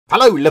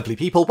Hello lovely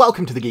people,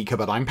 welcome to the Geek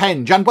Cupboard, I'm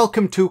Penge, and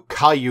welcome to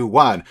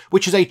Yuan,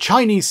 which is a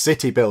Chinese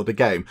city builder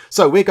game.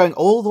 So we're going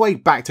all the way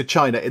back to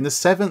China in the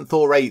 7th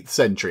or 8th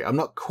century. I'm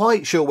not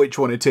quite sure which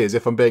one it is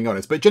if I'm being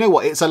honest, but do you know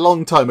what, it's a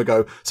long time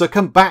ago, so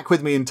come back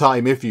with me in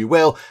time if you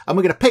will, and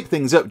we're going to pick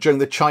things up during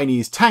the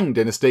Chinese Tang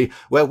Dynasty,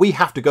 where we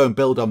have to go and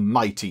build a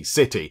mighty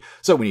city.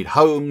 So we need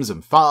homes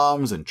and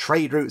farms and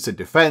trade routes and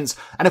defence,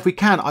 and if we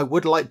can, I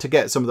would like to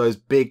get some of those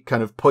big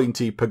kind of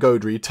pointy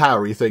pagoda-y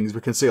towery things we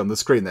can see on the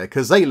screen there,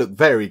 because they look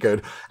very good.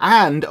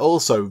 And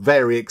also,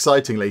 very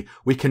excitingly,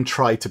 we can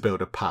try to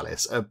build a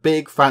palace, a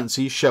big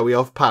fancy showy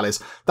off palace.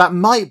 That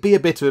might be a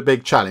bit of a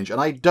big challenge, and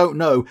I don't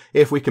know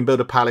if we can build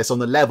a palace on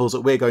the levels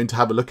that we're going to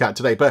have a look at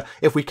today, but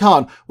if we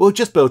can't, we'll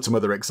just build some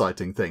other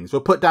exciting things.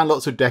 We'll put down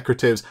lots of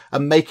decoratives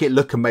and make it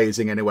look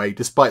amazing anyway,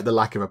 despite the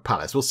lack of a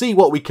palace. We'll see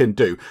what we can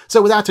do.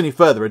 So without any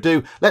further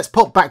ado, let's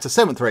pop back to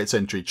 7th or 8th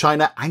century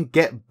China and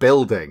get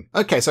building.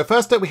 Okay, so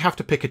first up we have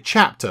to pick a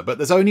chapter, but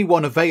there's only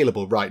one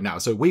available right now,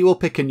 so we will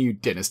pick a new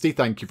dynasty,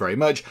 thank you very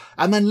much.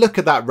 And then look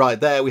at that right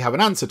there, we have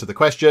an answer to the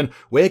question.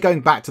 We're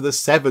going back to the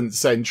 7th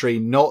century,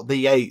 not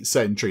the 8th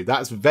century.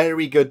 That's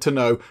very good to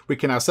know. We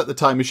can now set the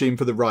time machine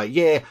for the right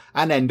year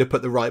and end up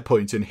at the right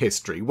point in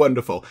history.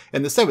 Wonderful.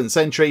 In the 7th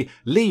century,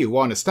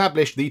 Yuan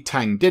established the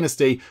Tang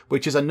Dynasty,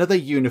 which is another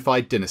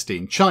unified dynasty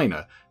in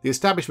China. The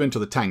establishment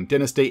of the Tang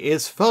Dynasty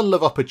is full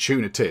of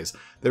opportunities.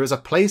 There is a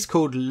place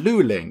called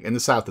Luling in the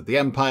south of the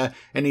empire.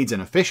 It needs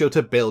an official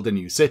to build a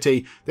new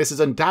city. This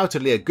is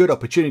undoubtedly a good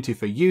opportunity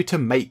for you to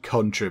make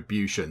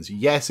contributions.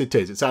 Yes, it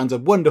is. It sounds a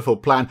wonderful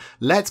plan.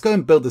 Let's go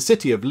and build the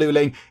city of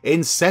Luling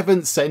in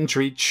 7th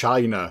century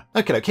China.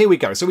 Okay, look, here we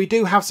go. So we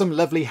do have some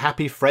lovely,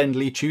 happy,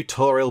 friendly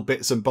tutorial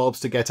bits and bobs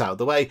to get out of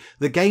the way.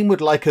 The game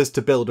would like us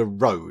to build a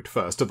road,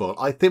 first of all.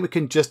 I think we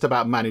can just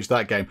about manage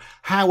that game.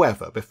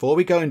 However, before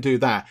we go and do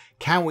that,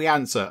 can we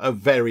answer a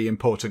very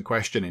important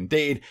question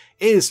indeed?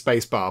 Is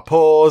spacebar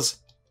pause?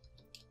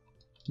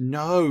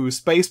 No,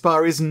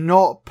 spacebar is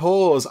not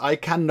pause. I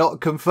cannot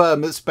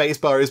confirm that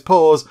spacebar is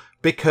pause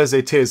because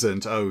it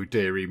isn't. Oh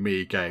dearie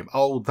me, game.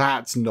 Oh,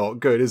 that's not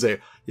good, is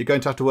it? You're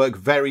going to have to work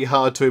very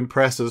hard to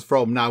impress us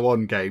from now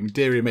on, game.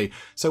 Dearie me.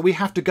 So we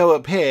have to go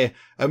up here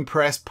and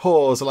press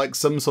pause like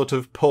some sort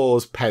of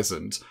pause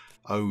peasant.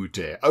 Oh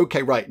dear.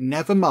 Okay, right,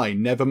 never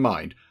mind, never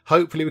mind.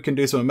 Hopefully we can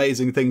do some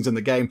amazing things in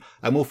the game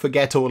and we'll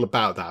forget all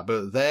about that.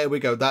 But there we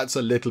go, that's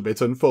a little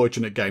bit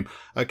unfortunate, game.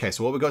 Okay,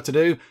 so what we've got to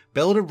do,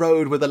 build a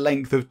road with a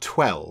length of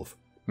 12.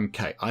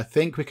 Okay, I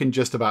think we can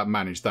just about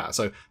manage that.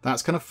 So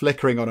that's kind of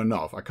flickering on and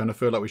off. I kind of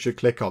feel like we should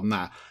click on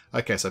that.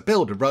 Okay, so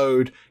build a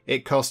road.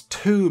 It costs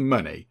 2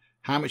 money.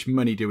 How much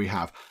money do we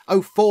have?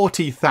 Oh,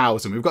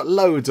 40,000. We've got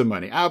loads of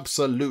money.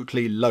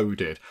 Absolutely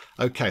loaded.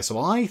 Okay, so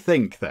I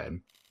think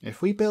then, if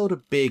we build a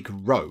big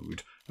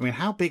road, I mean,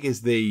 how big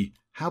is the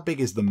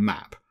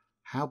map?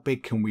 How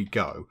big can we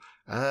go?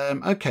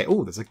 Okay,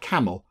 oh, there's a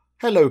camel.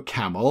 Hello,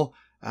 camel.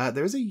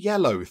 There is a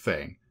yellow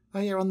thing. Oh,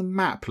 yeah, on the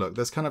map, look,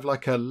 there's kind of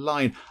like a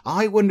line.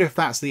 I wonder if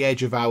that's the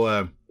edge of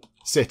our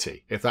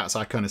city, if that's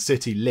our kind of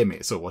city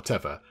limits or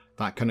whatever.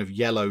 That kind of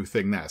yellow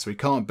thing there. So we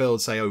can't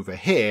build, say, over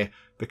here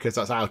because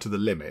that's out of the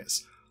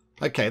limits.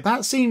 Okay,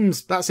 that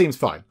seems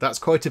fine. That's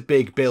quite a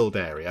big build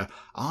area.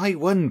 I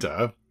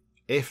wonder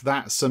if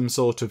that's some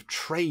sort of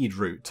trade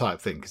route type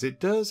thing, because it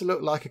does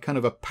look like a kind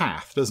of a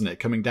path, doesn't it,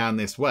 coming down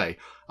this way.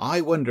 I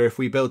wonder if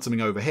we build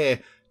something over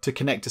here to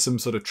connect to some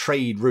sort of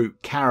trade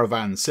route,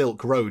 caravan,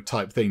 Silk Road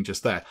type thing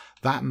just there.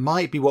 That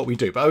might be what we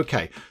do. But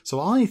okay, so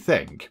I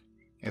think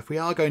if we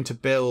are going to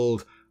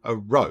build a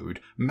road,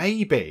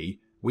 maybe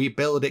we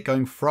build it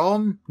going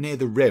from near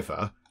the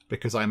river,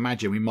 because I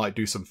imagine we might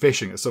do some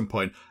fishing at some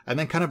point, and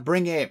then kind of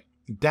bring it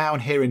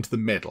down here into the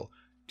middle.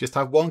 Just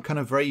have one kind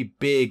of very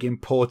big,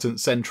 important,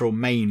 central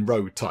main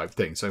road type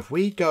thing. So if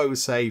we go,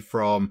 say,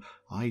 from,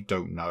 I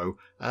don't know,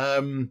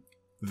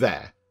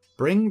 there.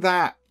 Bring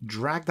that,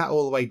 drag that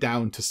all the way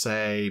down to,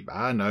 say,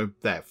 I don't know,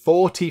 there,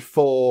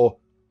 44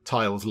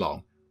 tiles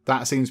long.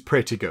 That seems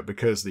pretty good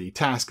because the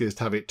task is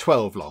to have it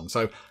 12 long.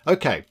 So,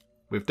 okay,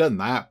 we've done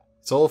that.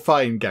 It's all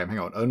fine, game. Hang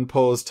on,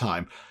 unpause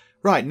time.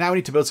 Right, now we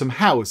need to build some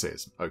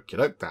houses. Okie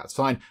doke, that's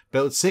fine.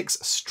 Build 6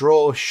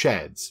 straw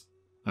sheds.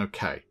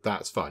 Okay,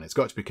 that's fine. It's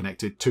got to be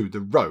connected to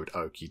the road.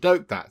 Okie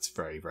doke, that's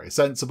very, very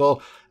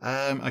sensible.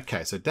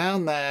 Okay, so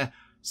down there,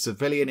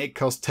 civilian, it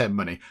costs 10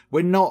 money.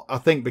 We're not, I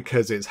think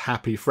because it's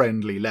happy,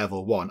 friendly,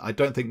 level 1, I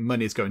don't think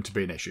money is going to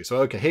be an issue. So,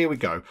 okay, here we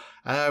go.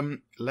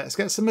 Let's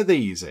get some of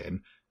these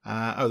in.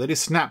 Oh, they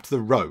just snapped the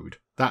road.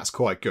 That's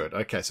quite good.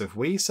 Okay, so if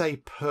we say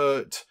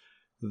put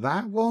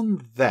that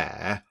one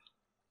there,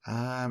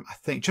 I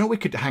think, do you know what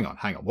we could, hang on.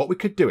 What we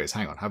could do is,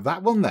 have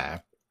that one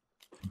there,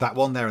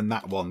 and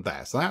that one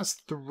there. So that's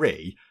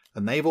 3,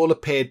 and they've all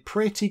appeared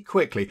pretty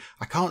quickly.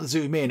 I can't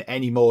zoom in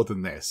any more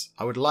than this.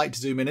 I would like to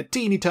zoom in a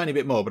teeny tiny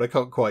bit more, but I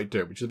can't quite do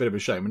it, which is a bit of a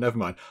shame, but never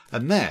mind.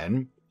 And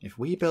then, if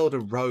we build a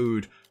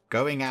road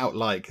going out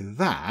like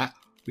that,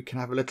 we can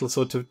have a little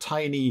sort of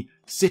tiny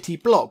city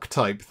block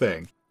type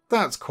thing.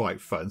 That's quite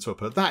fun. So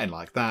we'll put that in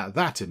like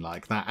that in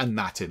like that, and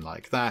that in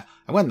like that.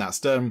 And when that's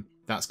done,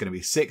 That's going to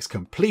be 6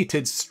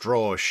 completed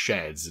straw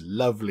sheds.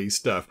 Lovely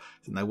stuff.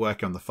 And they're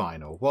working on the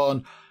final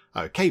one.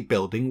 Okay,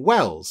 building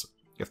wells.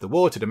 If the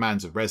water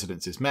demands of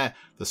residents is met,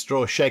 the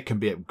straw shed can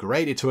be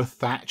upgraded to a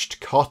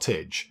thatched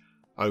cottage.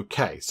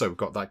 Okay, so we've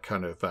got that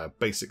kind of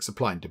basic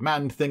supply and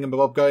demand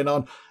thingamabob going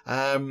on.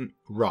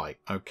 Right,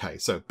 okay,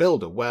 so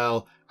build a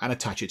well and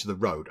attach it to the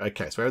road.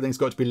 Okay, so everything's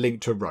got to be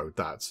linked to a road.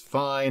 That's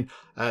fine.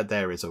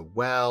 There is a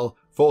well,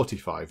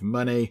 45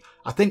 money.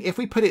 I think if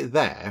we put it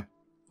there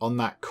on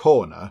that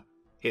corner,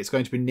 it's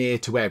going to be near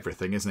to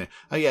everything, isn't it?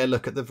 Oh yeah,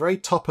 look, at the very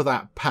top of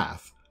that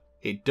path,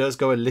 it does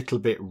go a little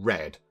bit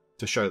red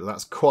to show that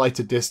that's quite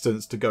a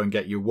distance to go and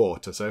get your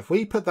water. So if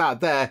we put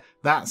that there,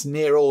 that's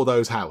near all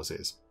those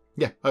houses.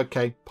 Yeah,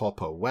 okay,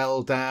 pop a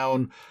well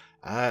down.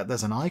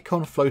 There's an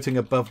icon floating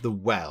above the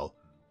well.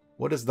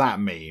 What does that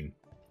mean?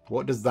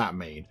 What does that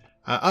mean?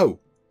 Oh,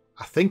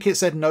 I think it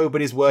said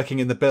nobody's working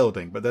in the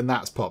building, but then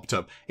that's popped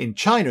up. In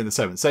China in the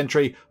 7th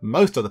century,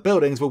 most of the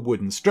buildings were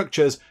wooden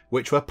structures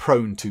which were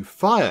prone to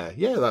fire.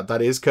 Yeah,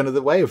 that is kind of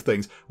the way of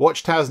things.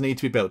 Watchtowers need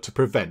to be built to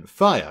prevent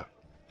fire.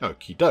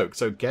 Okie doke,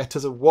 so get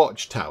us a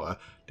watchtower.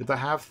 Did they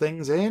have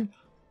things in?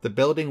 The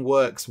building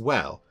works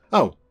well.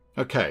 Oh,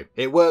 okay,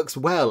 it works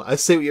well. I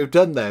see what you've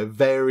done there.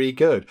 Very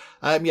good.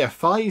 Yeah,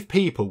 5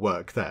 people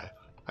work there,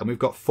 and we've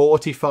got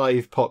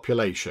 45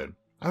 population.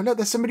 Oh look,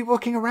 there's somebody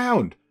walking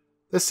around.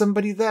 There's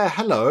somebody there.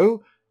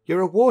 Hello,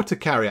 you're a water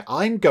carrier.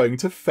 I'm going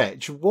to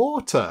fetch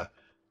water.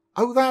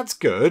 Oh, that's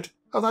good.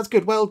 Oh, that's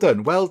good. Well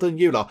done. Well done,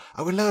 you lot.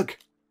 Oh, and look,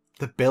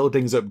 the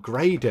building's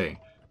upgrading.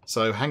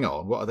 So hang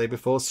on, what are they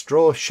before?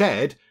 Straw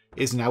shed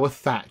is now a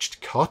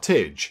thatched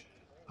cottage.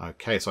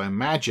 Okay, so I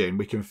imagine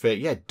we can fit,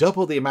 yeah,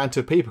 double the amount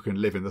of people can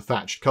live in the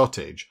thatched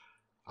cottage.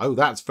 Oh,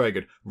 that's very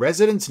good.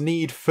 Residents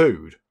need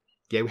food.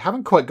 Yeah, we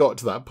haven't quite got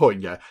to that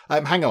point yet.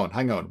 Hang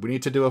on. We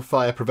need to do a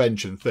fire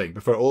prevention thing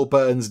before it all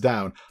burns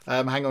down.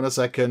 Hang on a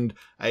second.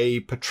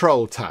 A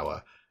patrol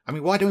tower. I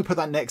mean, why don't we put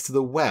that next to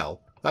the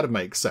well? That'd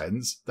make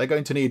sense. They're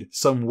going to need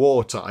some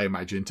water, I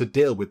imagine, to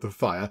deal with the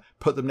fire.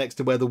 Put them next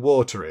to where the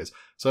water is.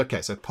 So,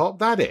 okay, so pop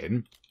that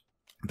in.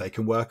 They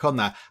can work on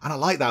that. And I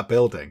like that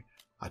building.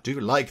 I do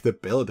like the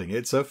building.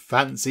 It's a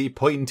fancy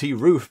pointy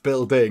roof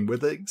building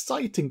with an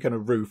exciting kind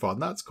of roof on.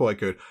 That's quite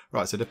good.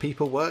 Right, so do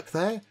people work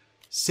there?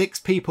 6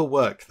 people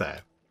work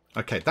there.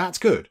 Okay, that's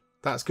good.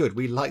 That's good.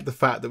 We like the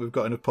fact that we've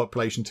got enough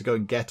population to go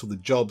and get all the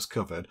jobs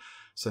covered.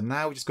 So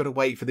now we just got to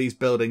wait for these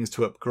buildings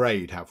to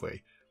upgrade, have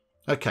we?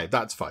 Okay,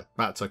 that's fine.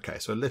 That's okay.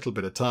 So a little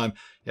bit of time.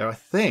 Yeah, I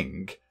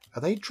think...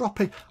 Are they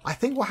dropping? I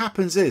think what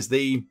happens is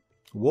the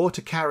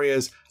water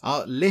carriers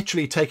are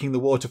literally taking the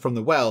water from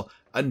the well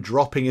and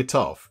dropping it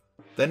off.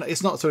 Then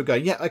it's not sort of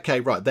going, yeah, okay,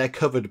 right, they're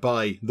covered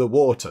by the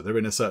water. They're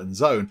in a certain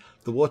zone.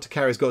 The water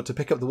carrier's got to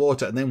pick up the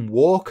water and then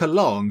walk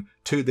along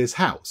to this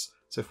house.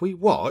 So if we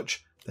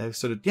watch, they've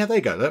sort of, yeah, there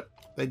you go, look.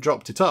 They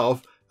dropped it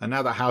off, and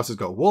now that house has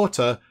got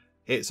water,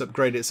 it's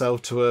upgraded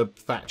itself to a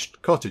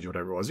thatched cottage or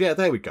whatever it was. Yeah,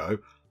 there we go.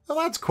 Oh,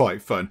 that's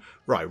quite fun.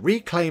 Right,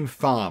 reclaim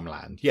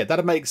farmland. Yeah,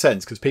 that'd make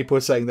sense because people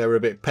were saying they were a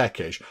bit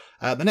peckish.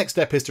 The next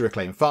step is to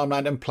reclaim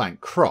farmland and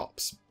plant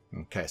crops.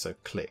 Okay, so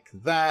click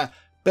there.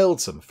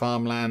 Build some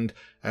farmland.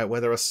 Where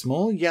there are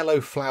small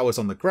yellow flowers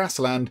on the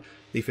grassland,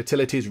 the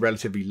fertility is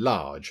relatively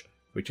large,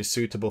 which is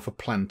suitable for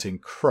planting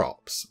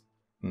crops.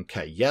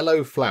 Okay,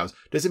 yellow flowers.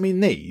 Does it mean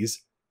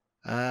these?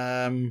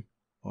 Or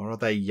are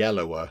they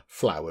yellower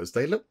flowers?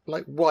 They look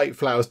like white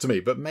flowers to me,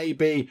 but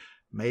maybe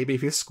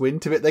if you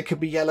squint a bit, they could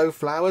be yellow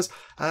flowers.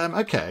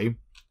 Okay,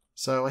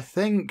 so I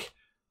think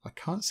I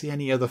can't see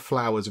any other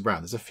flowers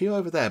around. There's a few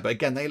over there, but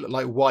again, they look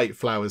like white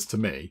flowers to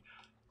me.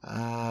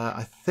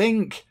 I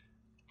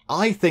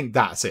think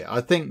that's it.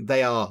 I think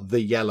they are the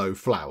yellow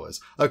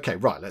flowers. Okay,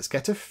 right, let's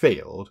get a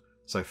field.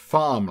 So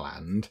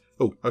farmland.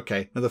 Oh,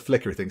 okay, another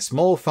flickery thing.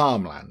 Small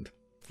farmland.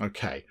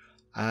 Okay.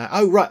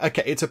 Oh, right,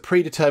 okay, it's a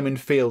predetermined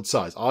field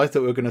size. I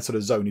thought we were going to sort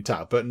of zone it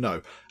out, but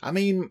no. I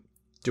mean,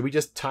 do we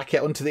just tack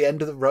it onto the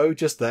end of the road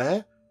just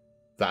there?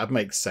 That'd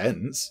make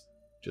sense.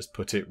 Just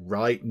put it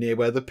right near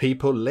where the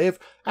people live.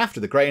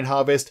 After the grain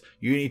harvest,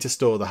 you need to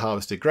store the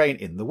harvested grain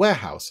in the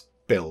warehouse.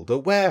 Build a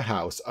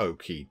warehouse.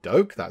 Okie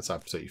doke. That's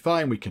absolutely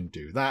fine. We can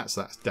do that.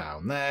 So that's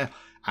down there.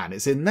 And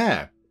it's in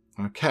there.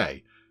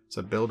 Okay.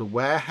 So build a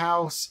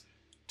warehouse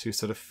to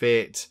sort of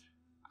fit.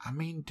 I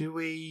mean, do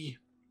we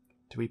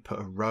put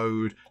a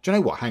road? Do you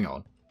know what? Hang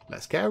on.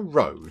 Let's get a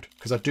road.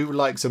 Because I do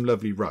like some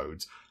lovely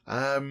roads.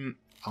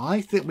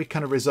 I think we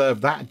kind of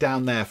reserve that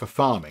down there for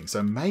farming.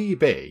 So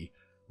maybe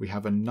we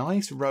have a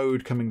nice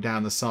road coming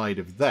down the side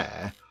of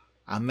there.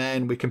 And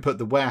then we can put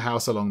the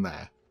warehouse along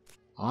there.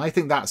 I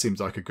think that seems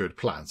like a good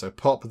plan. So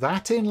pop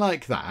that in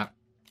like that.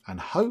 And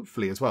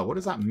hopefully as well, what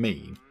does that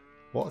mean?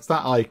 What's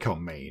that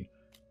icon mean?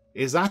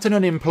 Is that an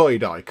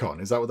unemployed icon?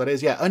 Is that what that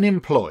is? Yeah,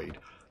 unemployed.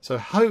 So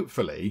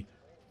hopefully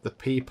the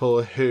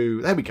people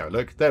who... There we go,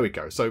 look. There we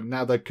go. So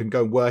now they can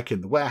go and work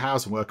in the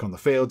warehouse and work on the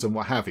fields and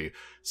what have you.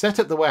 Set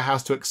up the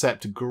warehouse to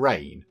accept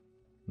grain.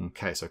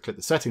 Okay, so click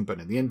the setting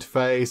button in the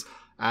interface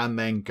and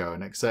then go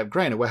and accept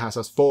grain. A warehouse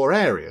has 4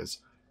 areas.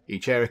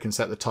 Each area can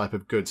set the type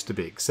of goods to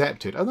be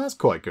accepted. Oh, that's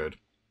quite good.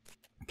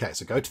 Okay,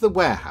 so go to the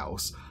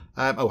warehouse.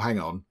 Oh, hang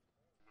on.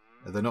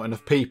 Are there not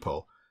enough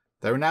people?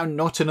 There are now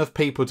not enough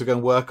people to go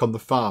and work on the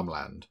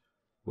farmland.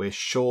 We're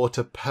short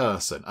a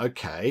person.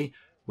 Okay,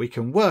 we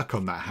can work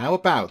on that. How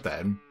about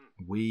then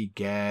we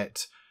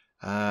get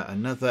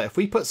another... If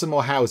we put some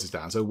more houses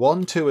down, so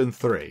 1, 2 and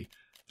 3.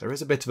 There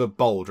is a bit of a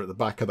boulder at the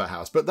back of the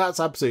house, but that's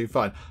absolutely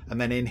fine.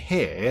 And then in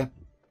here,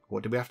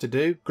 what do we have to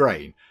do?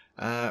 Grain.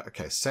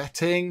 Okay,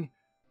 setting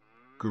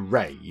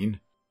grain.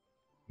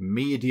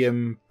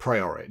 Medium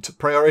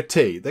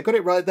priority. They got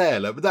it right there,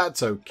 look, but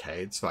that's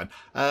okay. It's fine.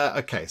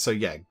 Okay, so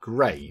yeah,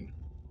 grain.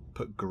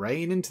 Put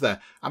grain into there.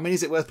 I mean,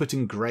 is it worth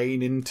putting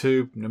grain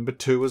into number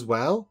 2 as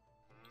well?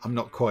 I'm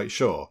not quite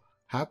sure.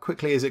 How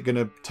quickly is it going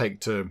to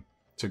take to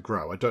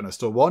grow? I don't know.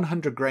 Store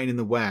 100 grain in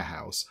the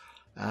warehouse.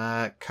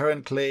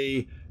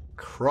 Currently,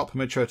 crop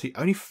maturity,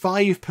 only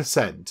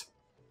 5%.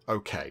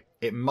 Okay,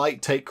 it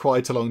might take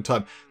quite a long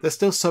time. They're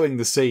still sowing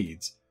the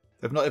seeds.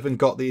 They've not even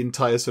got the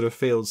entire sort of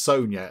field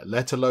sown yet,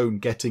 let alone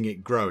getting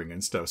it growing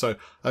and stuff. So,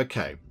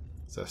 okay,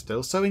 so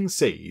still sowing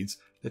seeds.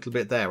 A little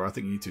bit there, I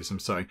think you need to do some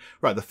sowing.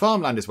 Right, the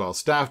farmland is well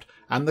staffed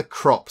and the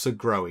crops are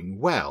growing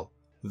well.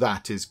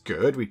 That is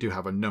good. We do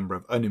have a number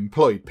of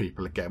unemployed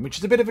people again, which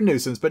is a bit of a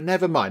nuisance, but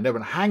never mind. Never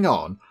mind. Hang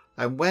on.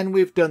 And when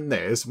we've done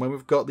this, when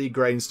we've got the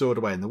grain stored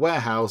away in the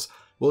warehouse,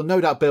 we'll no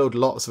doubt build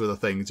lots of other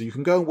things. You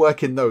can go and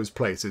work in those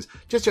places.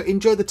 Just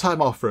enjoy the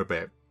time off for a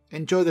bit.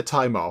 Enjoy the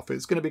time off.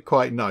 It's going to be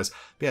quite nice.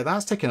 But yeah,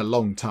 that's taking a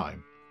long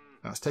time.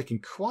 That's taking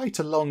quite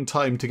a long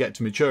time to get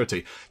to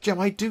maturity. Jim,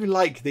 I do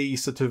like the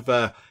sort of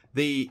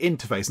the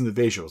interface and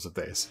the visuals of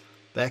this.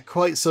 They're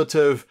quite sort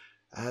of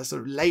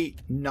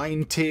late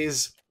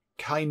 90s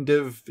kind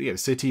of,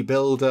 city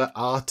builder,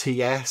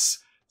 RTS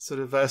sort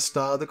of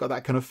style. They've got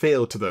that kind of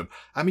feel to them.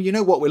 I mean, you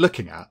know what we're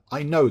looking at.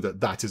 I know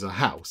that is a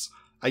house.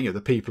 And,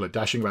 the people are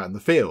dashing around in the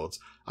fields.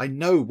 I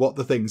know what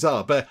the things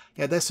are, but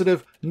they're sort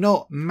of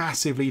not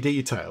massively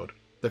detailed.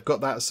 They've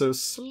got that sort of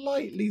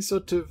slightly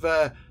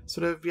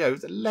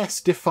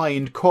less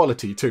defined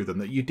quality to them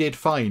that you did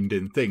find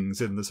in things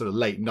in the sort of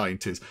late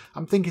 90s.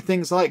 I'm thinking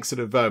things like sort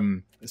of,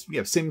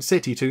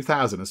 SimCity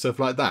 2000 and stuff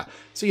like that.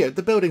 So,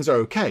 the buildings are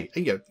okay.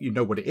 And, you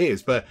know what it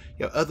is, but,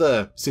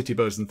 other city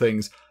builds and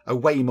things are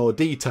way more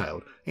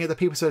detailed. The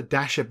people sort of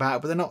dash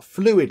about, but they're not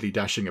fluidly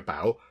dashing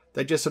about.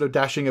 They're just sort of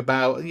dashing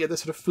about, and they're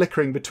sort of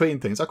flickering between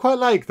things. I quite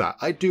like that.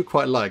 I do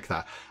quite like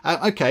that.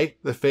 Okay,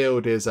 the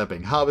field is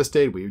being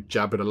harvested. We've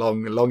jabbered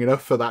along long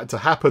enough for that to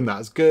happen.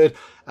 That's good.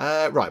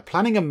 Right,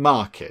 planning a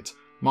market.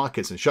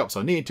 Markets and shops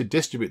are needed to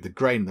distribute the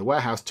grain in the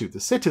warehouse to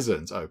the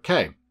citizens.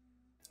 Okay.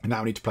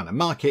 Now we need to plan a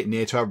market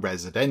near to our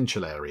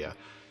residential area.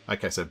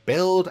 Okay, so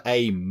build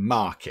a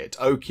market.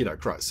 Okie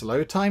doke. Right,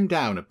 slow time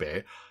down a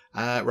bit.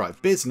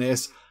 Right,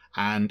 business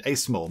and a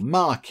small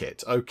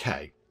market.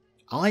 Okay.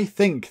 I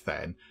think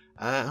then...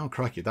 oh,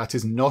 crikey, that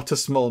is not a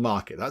small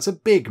market. That's a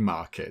big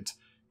market.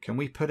 Can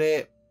we put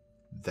it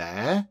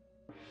there?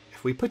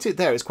 If we put it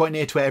there, it's quite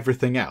near to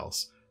everything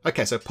else.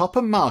 Okay, so pop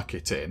a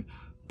market in.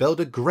 Build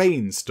a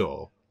grain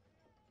store.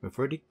 We've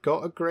already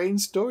got a grain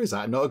store? Is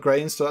that not a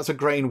grain store? That's a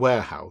grain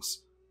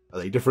warehouse. Are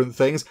they different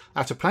things?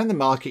 After planning the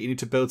market, you need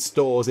to build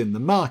stores in the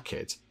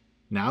market.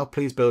 Now,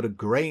 please build a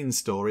grain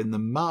store in the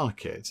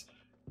market.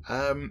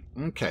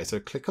 Okay, so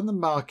click on the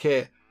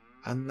market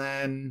and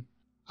then...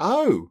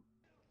 Oh,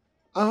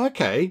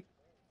 okay.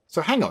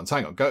 So hang on.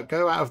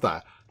 Go out of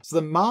that. So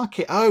the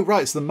market... Oh,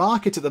 right. So the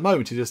market at the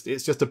moment is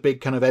it's just a big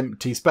kind of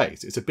empty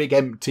space. It's a big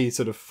empty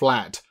sort of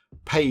flat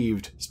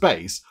paved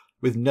space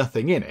with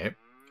nothing in it.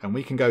 And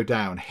we can go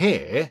down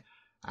here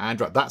and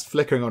right, that's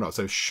flickering on off.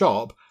 So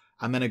shop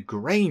and then a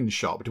grain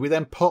shop. Do we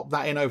then pop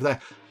that in over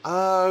there?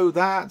 Oh,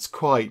 that's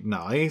quite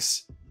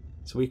nice.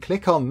 So we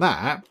click on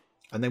that.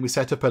 And then we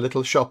set up a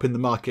little shop in the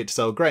market to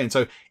sell grain.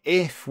 So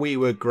if we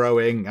were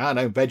growing, I don't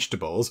know,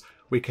 vegetables,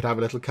 we could have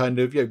a little kind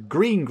of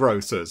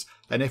greengrocers.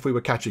 And if we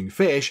were catching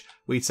fish,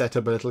 we'd set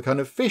up a little kind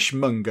of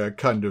fishmonger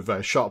kind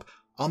of shop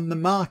on the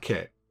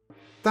market.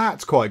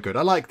 That's quite good.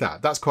 I like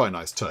that. That's quite a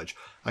nice touch.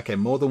 Okay,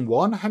 more than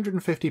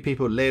 150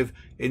 people live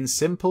in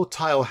simple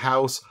tile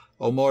house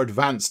or more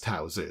advanced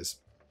houses.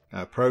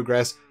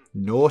 Progress,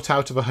 0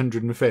 out of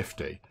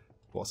 150.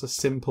 What's a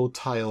simple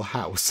tile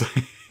house?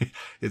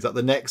 Is that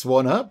the next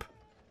one up?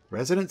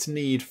 Residents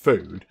need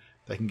food.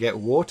 They can get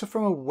water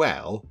from a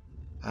well.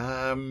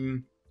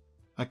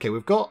 Okay,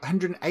 we've got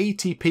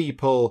 180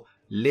 people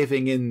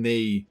living in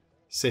the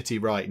city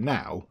right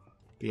now.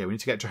 But yeah, we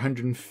need to get to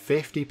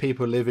 150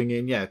 people living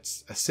in,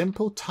 it's a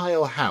simple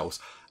tile house.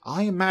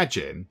 I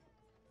imagine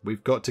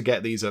we've got to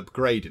get these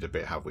upgraded a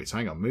bit, have we? So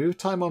hang on, move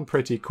time on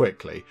pretty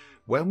quickly.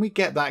 When we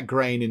get that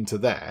grain into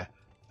there,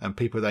 and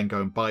people then go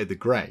and buy the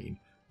grain,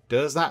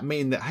 does that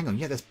mean that... Hang on,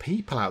 there's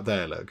people out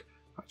there, look.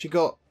 Actually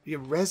got your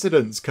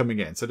residents coming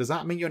in. So does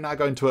that mean you're now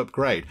going to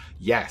upgrade?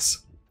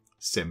 Yes.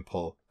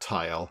 Simple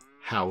tile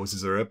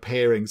houses are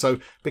appearing. So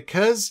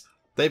because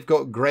they've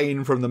got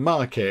grain from the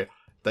market,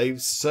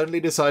 they've suddenly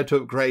decided to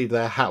upgrade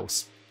their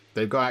house.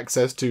 they've got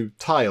access to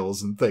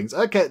tiles and things.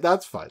 Okay,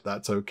 that's fine.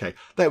 That's okay.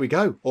 There we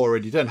go.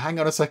 Already done. Hang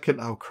on a second.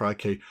 Oh,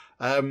 crikey.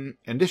 In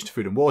addition to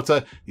food and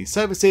water, these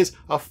services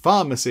of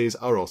pharmacies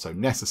are also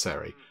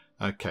necessary.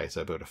 Okay,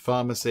 so build a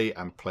pharmacy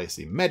and place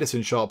the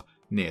medicine shop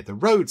near the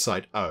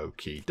roadside.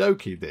 Okie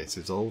dokie, this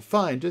is all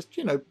fine. Just,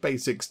 you know,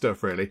 basic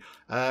stuff really.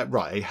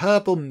 Right, a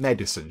herbal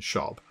medicine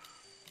shop.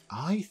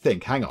 I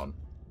think, hang on.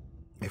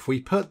 If we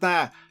put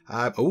that...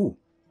 oh,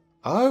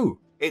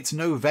 it's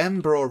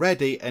November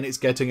already and it's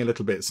getting a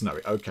little bit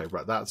snowy. Okay,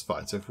 right, that's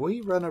fine. So if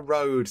we run a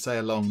road, say,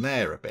 along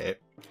there a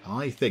bit,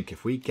 I think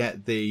if we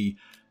get the...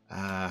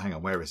 hang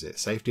on, where is it?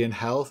 Safety and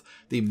health.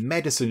 The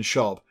medicine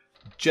shop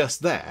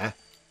just there.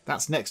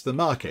 That's next to the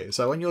market.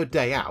 So on your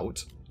day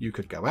out, you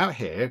could go out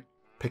here,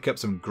 pick up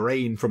some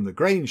grain from the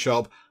grain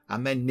shop,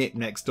 and then nip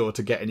next door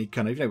to get any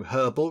kind of, you know,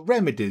 herbal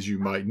remedies you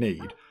might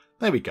need.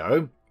 There we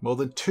go. More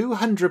than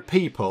 200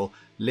 people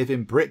live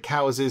in brick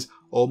houses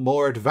or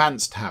more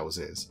advanced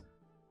houses.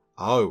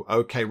 Oh,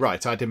 okay,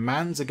 right. Our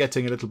demands are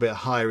getting a little bit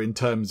higher in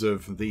terms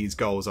of these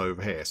goals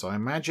over here. So I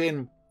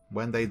imagine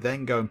when they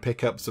then go and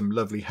pick up some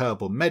lovely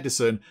herbal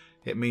medicine,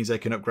 it means they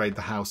can upgrade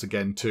the house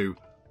again to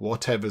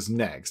whatever's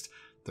next.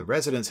 The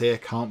residents here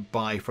can't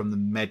buy from the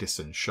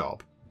medicine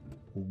shop.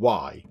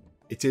 Why?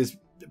 It is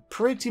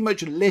pretty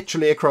much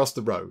literally across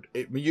the road.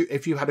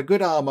 If you had a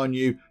good arm on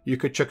you, you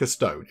could chuck a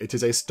stone. It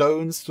is a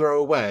stone's throw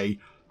away.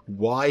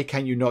 Why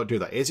can you not do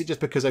that? Is it just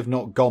because they've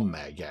not gone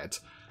there yet?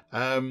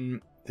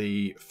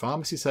 The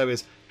pharmacy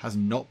service has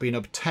not been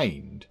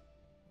obtained.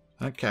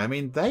 Okay, I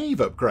mean, they've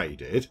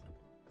upgraded.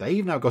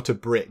 They've now got a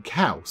brick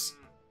house.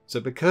 So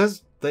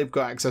because they've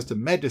got access to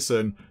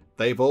medicine,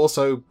 they've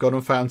also gone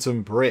and found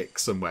some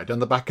bricks somewhere, down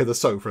the back of the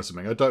sofa or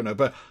something. I don't know.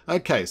 But,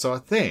 okay, so I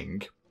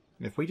think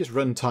if we just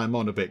run time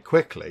on a bit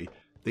quickly,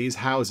 these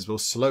houses will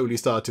slowly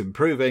start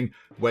improving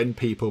when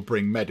people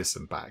bring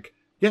medicine back.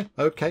 Yeah,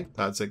 okay,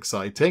 that's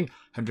exciting.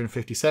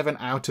 157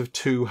 out of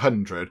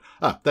 200.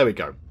 Ah, there we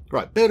go.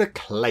 Right, build a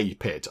clay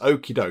pit.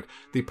 Okie doke.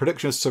 The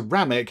production of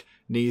ceramic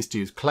needs to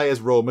use clay as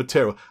raw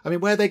material. I mean,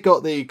 where they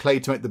got the clay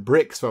to make the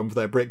bricks from for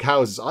their brick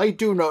houses, I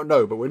do not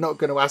know, but we're not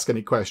going to ask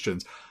any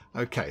questions.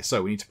 Okay,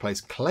 so we need to place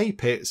clay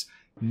pits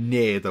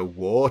near the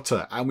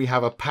water. And we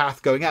have a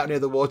path going out near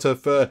the water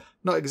for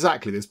not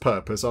exactly this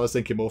purpose. I was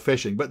thinking more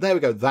fishing, but there we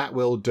go. That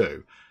will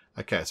do.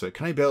 Okay, so it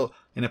can be built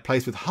in a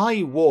place with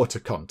high water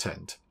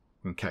content.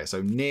 Okay,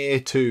 so near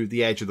to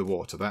the edge of the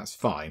water. That's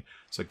fine.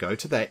 So go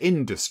to their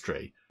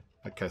industry.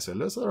 Okay, so it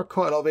looks like there are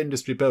quite a lot of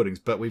industry buildings,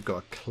 but we've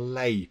got a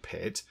clay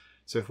pit.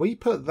 So if we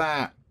put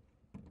that,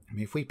 I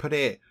mean, if we put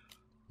it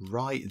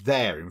right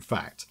there, in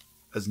fact,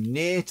 as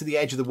near to the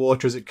edge of the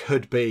water as it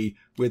could be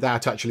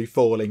without actually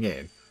falling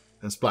in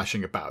and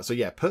splashing about. So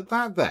yeah, put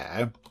that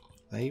there.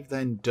 They've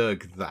then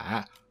dug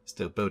that.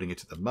 Still building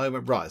it at the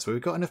moment. Right, so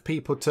we've got enough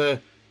people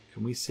to...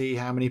 Can we see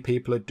how many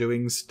people are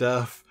doing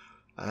stuff?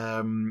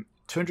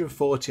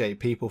 248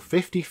 people,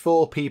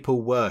 54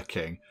 people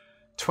working,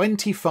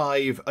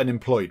 25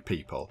 unemployed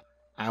people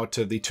out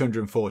of the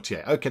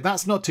 248. Okay,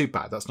 that's not too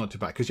bad. That's not too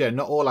bad. Because, yeah,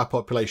 not all our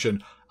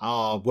population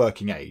are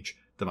working age.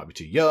 They might be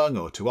too young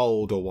or too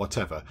old or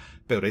whatever.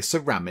 Build a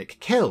ceramic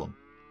kiln.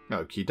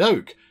 Okie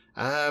doke.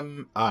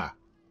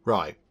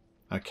 Right.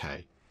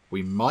 Okay.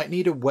 We might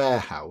need a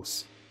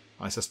warehouse.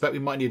 I suspect we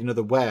might need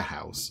another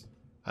warehouse.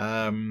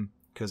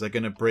 Because they're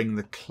going to bring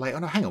the clay. Oh,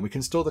 no, hang on. We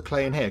can store the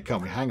clay in here,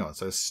 can't we? Hang on.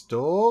 So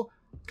store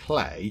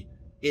clay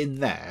in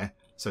there.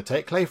 So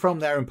take clay from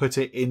there and put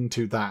it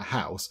into that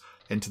house,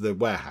 into the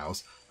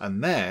warehouse.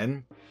 And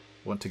then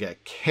want to get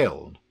a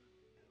kiln.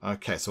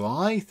 Okay, so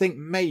I think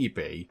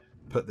maybe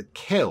put the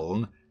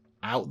kiln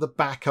out the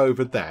back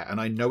over there.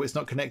 And I know it's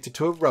not connected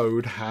to a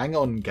road. Hang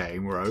on,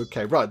 game. We're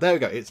okay. Right, there we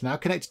go. It's now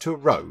connected to a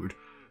road.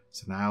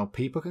 So now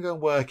people can go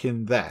and work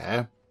in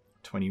there.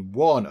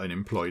 21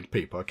 unemployed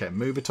people. Okay,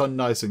 move it on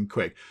nice and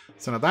quick.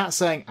 So now that's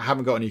saying I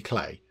haven't got any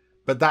clay.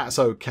 But that's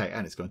okay.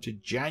 And it's gone to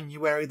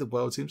January. The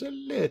world seems a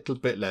little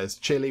bit less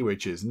chilly,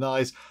 which is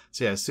nice.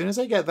 So yeah, as soon as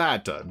they get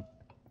that done,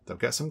 they'll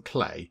get some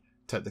clay.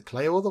 Take the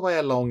clay all the way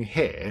along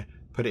here.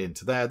 Put it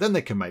into there. Then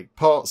they can make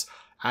pots.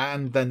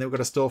 And then they've got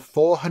to store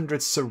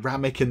 400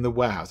 ceramic in the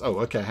warehouse. Oh,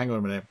 okay. Hang on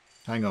a minute.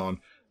 Hang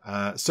on.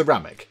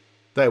 Ceramic.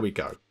 There we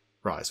go.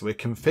 Right. So we're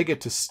configured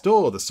to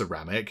store the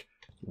ceramic.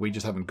 We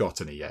just haven't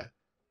got any yet.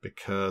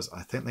 Because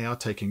I think they are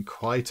taking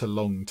quite a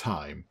long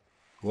time.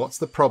 What's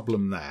the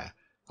problem there?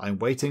 I'm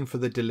waiting for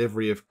the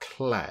delivery of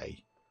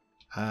clay.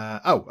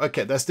 Oh,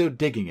 okay. They're still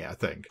digging it, I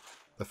think.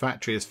 The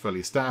factory is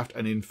fully staffed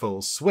and in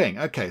full swing.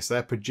 Okay, so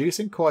they're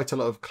producing quite a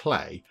lot of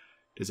clay.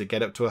 Does it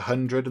get up to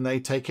 100 and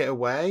they take it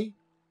away?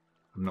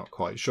 I'm not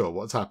quite sure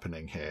what's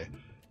happening here.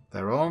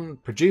 They're on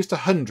produced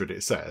 100,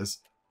 it says.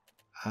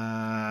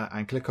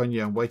 And click on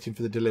you. I'm waiting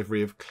for the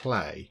delivery of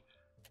clay.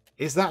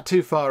 Is that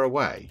too far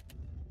away?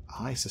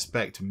 I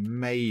suspect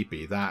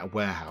maybe that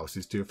warehouse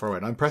is too far away.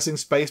 And I'm pressing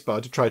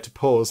spacebar to try to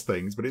pause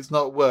things, but it's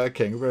not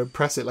working. I'm going to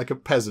press it like a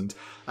peasant.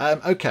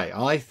 Okay,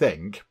 I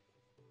think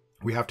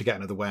we have to get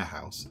another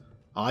warehouse.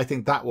 I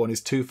think that one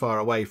is too far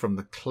away from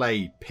the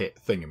clay pit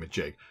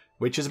thingamajig,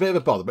 which is a bit of a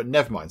bother, but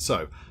never mind.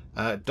 So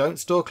Don't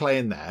store clay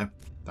in there.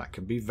 That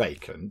can be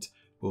vacant.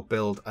 We'll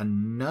build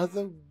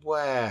another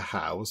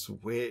warehouse,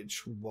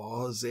 which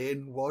was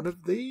in one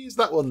of these.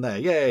 That one there.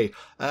 Yay.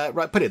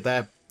 Right, put it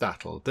there.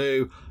 That'll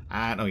do.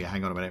 And, oh yeah,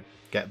 hang on a minute.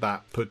 Get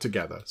that put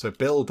together. So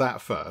build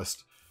that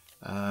first.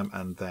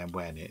 And then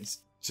when it's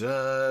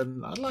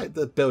done, I like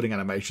the building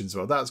animations as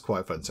well. That's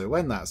quite fun. So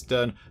when that's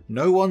done,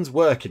 no one's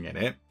working in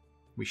it.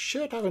 We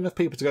should have enough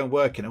people to go and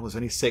work in it. There's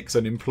only 6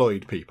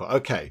 unemployed people.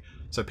 Okay,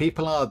 so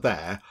people are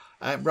there.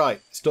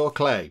 Right, store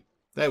clay.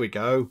 There we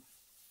go.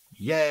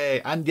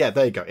 Yay. And yeah,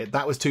 there you go.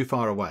 That was too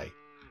far away.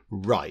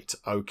 Right,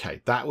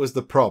 okay. That was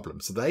the problem.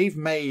 So they've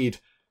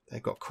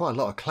got quite a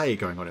lot of clay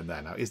going on in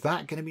there now. Is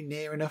that going to be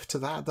near enough to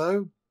that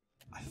though?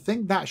 I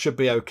think that should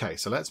be okay.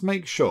 So let's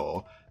make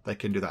sure they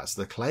can do that.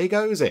 So the clay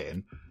goes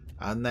in,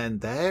 and then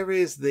there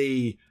is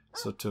the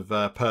sort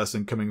of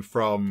person coming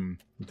from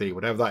the,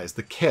 whatever that is,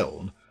 the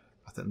kiln.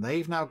 I think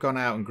they've now gone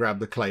out and grabbed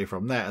the clay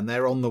from there, and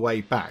they're on the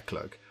way back,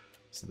 look.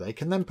 So they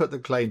can then put the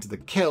clay into the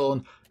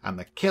kiln, and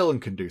the kiln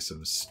can do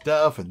some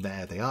stuff, and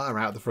there they are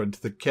out the front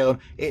of the kiln.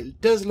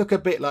 It does look a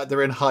bit like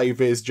they're in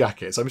high-vis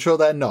jackets. I'm sure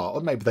they're not,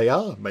 or maybe they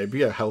are.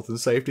 Maybe health and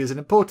safety is an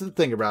important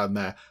thing around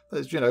there.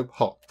 There's,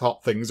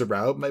 hot things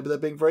around. Maybe they're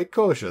being very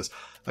cautious.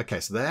 Okay,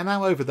 so they're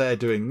now over there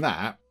doing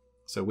that,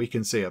 so we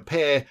can see up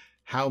here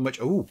how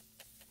much... Ooh,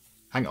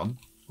 hang on.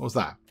 What was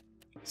that?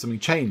 Something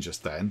changed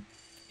just then.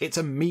 It's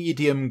a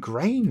medium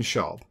grain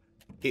shop.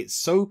 It's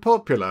so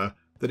popular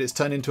that it's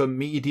turned into a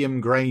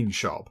medium grain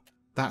shop.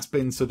 That's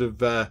been sort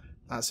of, I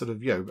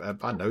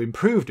don't know,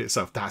 improved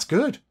itself. That's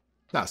good.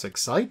 That's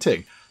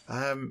exciting.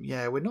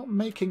 Yeah, we're not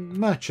making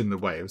much in the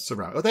way of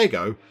surround. Oh, there you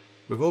go.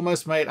 We've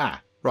almost made,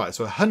 right,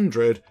 so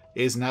 100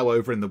 is now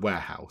over in the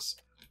warehouse.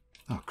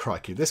 Oh,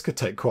 crikey, this could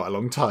take quite a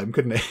long time,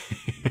 couldn't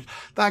it?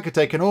 That could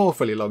take an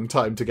awfully long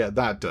time to get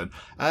that done.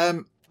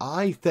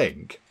 I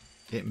think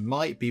it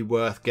might be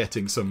worth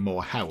getting some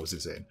more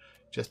houses in,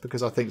 just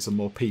because I think some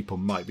more people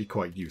might be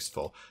quite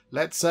useful.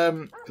 Let's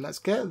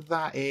get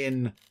that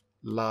in,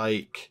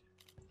 like...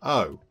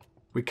 Oh,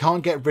 we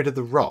can't get rid of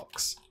the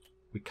rocks.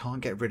 We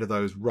can't get rid of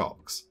those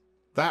rocks.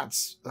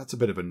 That's a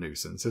bit of a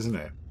nuisance, isn't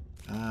it?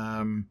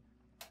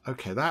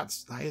 Okay, that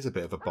is a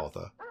bit of a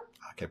bother.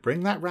 Okay,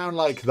 bring that round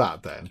like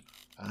that then.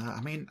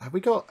 I mean, have we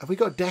got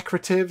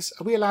decoratives?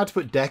 Are we allowed to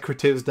put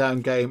decoratives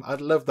down, game?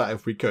 I'd love that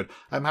if we could.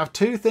 Have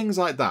 2 things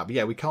like that. But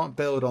yeah, we can't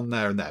build on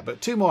there and there.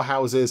 But 2 more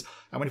houses.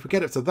 And if we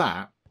get up to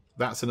that,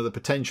 that's another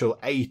potential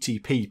 80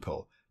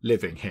 people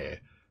living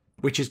here,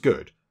 which is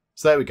good.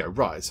 So there we go.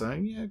 Right, so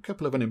yeah, a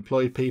couple of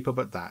unemployed people,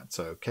 but that's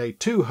okay.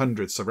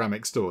 200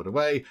 ceramics stored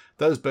away.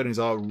 Those buildings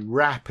are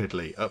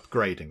rapidly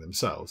upgrading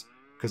themselves,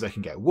 because they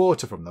can get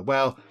water from the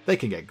well, they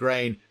can get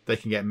grain, they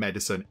can get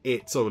medicine.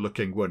 It's all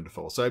looking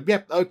wonderful. So,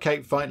 yep,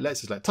 okay, fine.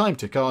 Let's just let time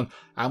tick on,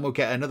 and we'll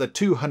get another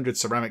 200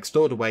 ceramics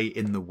stored away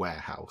in the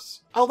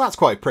warehouse. Oh, that's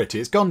quite pretty.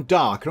 It's gone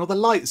dark, and all the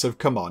lights have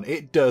come on.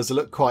 It does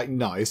look quite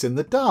nice in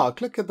the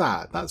dark. Look at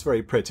that. That's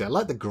very pretty. I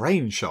like the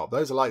grain shop.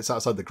 Those lights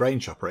outside the grain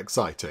shop are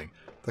exciting.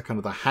 They're kind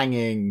of the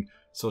hanging,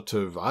 sort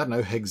of, I don't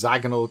know,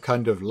 hexagonal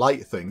kind of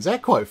light things. They're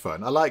quite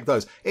fun. I like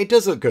those. It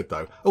does look good,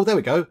 though. Oh, there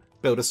we go.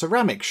 Build a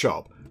ceramic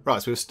shop.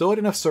 Right, so we've stored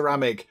enough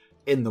ceramic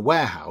in the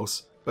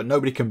warehouse, but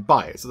nobody can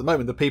buy it. So at the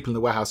moment, the people in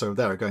the warehouse over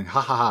there are going,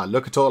 ha ha ha,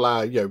 look at all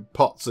our,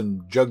 pots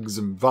and jugs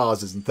and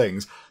vases and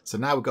things. So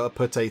now we've got to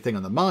put a thing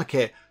on the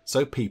market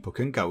so people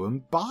can go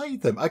and buy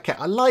them. Okay,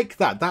 I like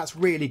that. That's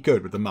really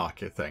good with the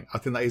market thing. I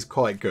think that is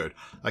quite good.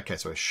 Okay,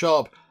 so a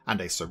shop and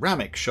a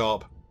ceramic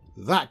shop,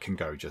 that can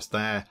go just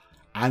there.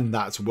 And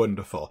that's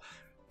wonderful.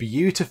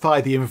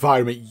 Beautify the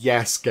environment.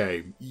 Yes,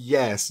 game.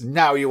 Yes,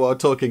 now you are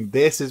talking.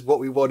 This is what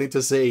we wanted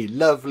to see.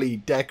 Lovely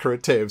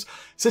decoratives.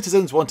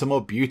 Citizens want a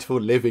more beautiful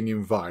living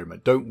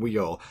environment, don't we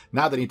all?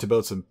 Now they need to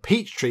build some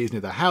peach trees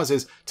near their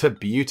houses to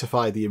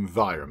beautify the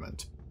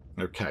environment.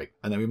 Okay,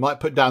 and then we might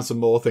put down some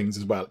more things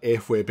as well,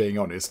 if we're being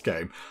honest,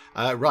 game.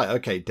 Right,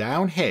 okay,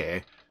 down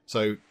here.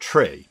 So,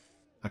 tree.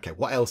 Okay,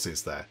 what else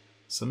is there?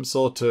 Some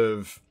sort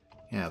of...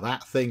 Yeah,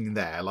 that thing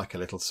there, like a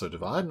little sort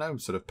of, I don't know,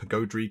 sort of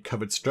pagoda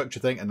covered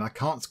structure thing. And I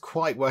can't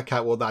quite work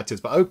out what that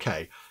is. But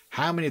okay,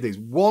 how many of these?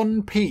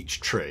 1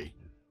 peach tree.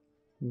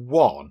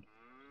 1.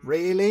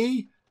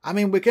 Really? I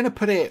mean, we're going to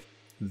put it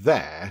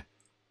there.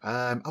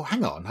 Oh,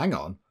 hang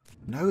on.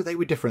 No, they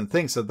were different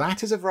things. So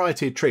that is a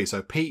variety of trees.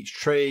 So peach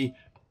tree,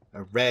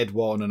 a red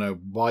one, and a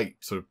white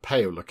sort of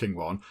pale looking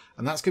one.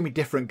 And that's going to be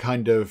different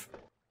kind of...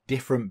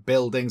 different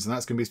buildings, and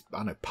that's going to be, I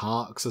don't know,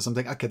 parks or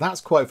something. Okay,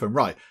 that's quite fun.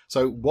 Right,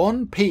 so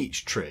 1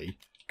 peach tree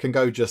can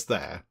go just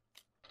there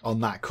on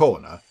that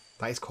corner.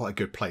 That is quite a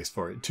good place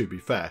for it, to be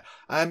fair.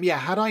 Yeah,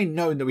 had I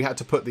known that we had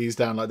to put these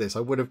down like this,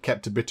 I would have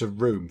kept a bit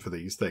of room for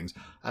these things.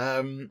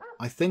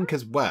 I think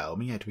as well, I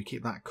mean, yeah, do we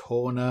keep that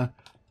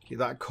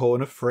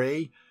corner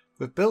free?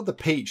 We've built the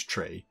peach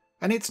tree,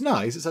 and it's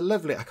nice. It's a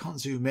lovely... I can't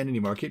zoom in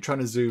anymore. I keep trying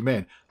to zoom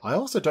in. I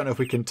also don't know if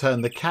we can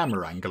turn the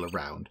camera angle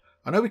around.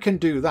 I know we can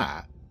do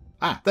that.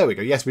 Ah, there we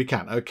go. Yes, we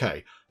can.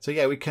 Okay. So,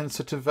 yeah, we can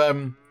sort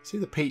of See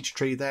the peach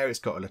tree there? It's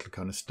got a little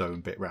kind of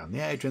stone bit around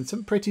the edge and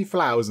some pretty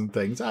flowers and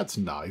things. That's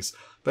nice.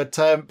 But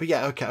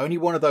yeah, okay, only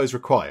one of those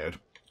required.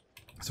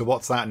 So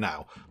what's that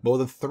now? More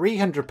than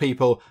 300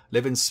 people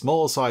live in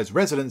small-sized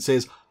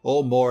residences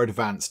or more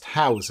advanced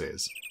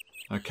houses.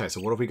 Okay, so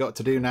what have we got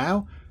to do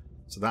now?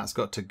 So that's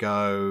got to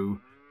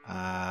go...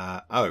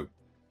 oh,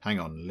 hang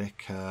on.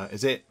 Liquor...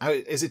 Is it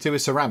to do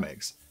with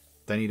ceramics?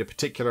 They need a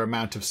particular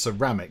amount of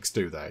ceramics,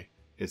 do they?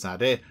 Is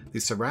that it? The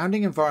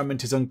surrounding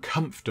environment is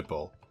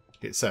uncomfortable,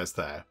 it says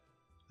there.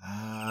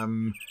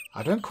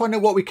 I don't quite know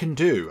what we can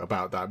do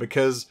about that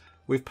because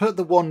we've put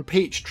the one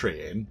peach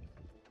tree in.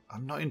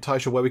 I'm not entirely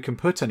sure where we can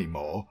put any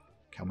more.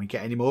 Can we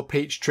get any more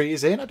peach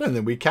trees in? I don't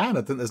think we can.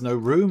 I think there's no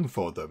room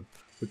for them.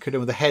 We could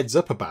have with a heads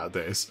up about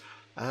this.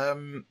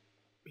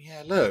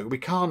 Yeah, look, we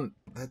can't...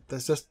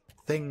 There's just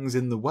things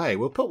in the way.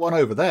 We'll put one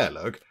over there,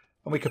 look.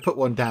 And we could put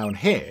one down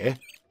here.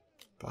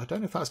 But I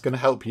don't know if that's going to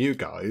help you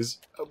guys.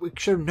 We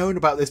should have known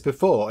about this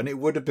before, and it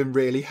would have been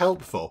really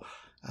helpful.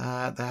 They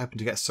happen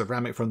to get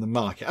ceramic from the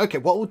market. Okay,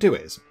 what we'll do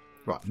is...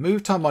 Right,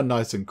 move time on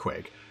nice and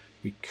quick.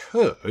 We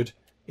could,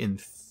 in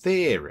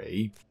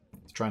theory...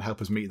 to try and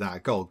help us meet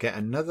that goal, get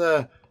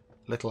another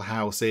little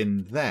house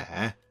in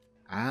there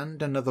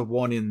and another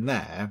one in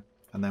there,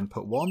 and then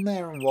put one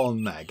there and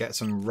one there. Get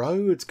some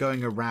roads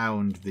going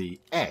around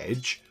the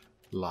edge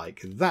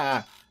like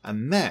that,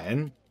 and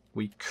then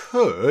we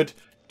could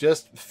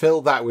just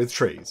fill that with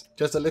trees.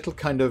 Just a little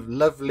kind of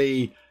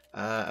lovely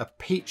a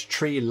peach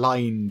tree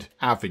lined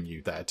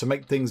avenue there to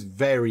make things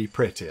very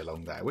pretty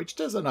along there, which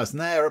does look nice. And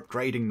they're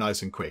upgrading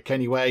nice and quick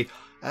anyway.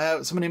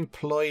 Some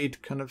unemployed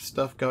kind of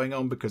stuff going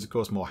on because of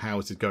course more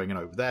houses going in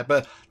over there,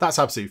 but that's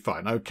absolutely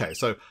fine. Okay,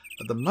 so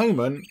at the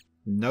moment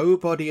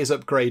nobody is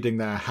upgrading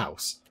their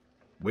house,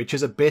 which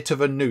is a bit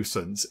of a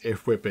nuisance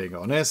if we're being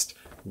honest.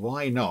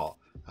 Why not?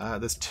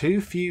 There's too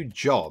few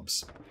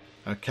jobs.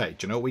 Okay,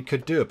 do you know what we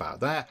could do about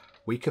that?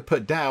 We could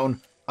put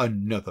down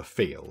another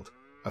field.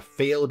 A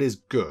field is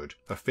good.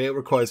 A field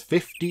requires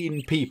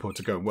 15 people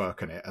to go and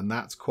work on it, and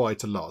that's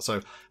quite a lot.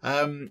 So,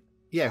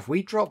 yeah, if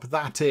we drop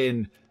that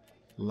in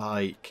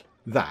like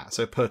that,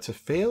 so put a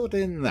field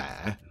in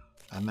there,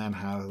 and then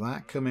have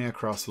that coming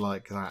across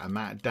like that, and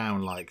that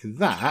down like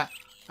that,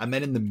 and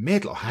then in the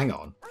middle, hang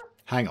on,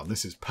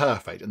 this is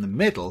perfect. In the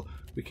middle,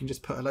 we can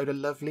just put a load of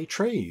lovely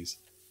trees.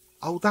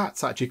 Oh,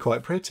 that's actually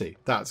quite pretty.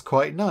 That's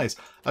quite nice.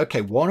 Okay,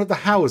 one of the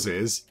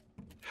houses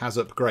has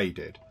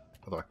upgraded.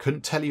 Although I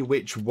couldn't tell you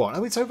which one.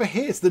 Oh, it's over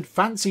here. It's the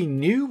fancy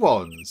new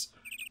ones.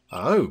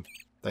 Oh,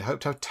 they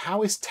hope to have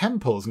Taoist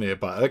temples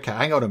nearby. Okay,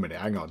 hang on a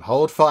minute. Hang on.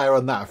 Hold fire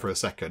on that for a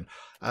second.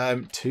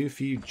 Too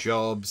few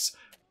jobs.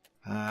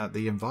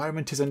 The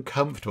environment is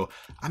uncomfortable.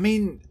 I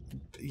mean,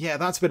 yeah,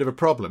 that's a bit of a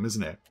problem,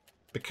 isn't it?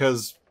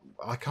 Because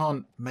I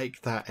can't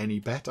make that any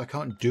better. I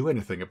can't do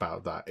anything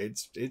about that.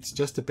 It's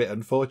just a bit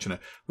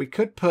unfortunate. We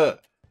could put...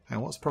 Hang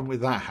on, what's the problem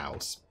with that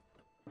house?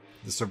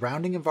 The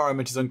surrounding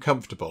environment is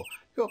uncomfortable.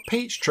 You've got a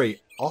peach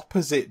tree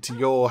opposite to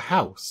your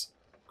house.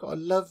 Got a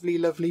lovely,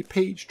 lovely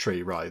peach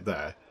tree right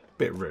there.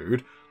 Bit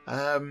rude.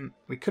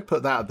 We could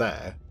put that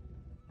there.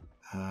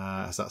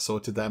 Has that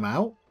sorted them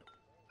out?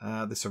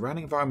 The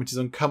surrounding environment is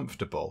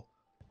uncomfortable.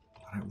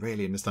 I don't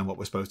really understand what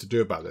we're supposed to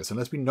do about this.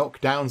 Unless we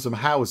knock down some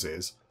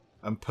houses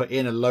and put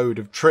in a load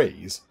of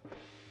trees.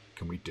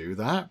 Can we do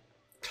that?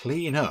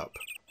 Clean up.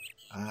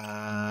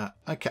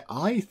 Okay,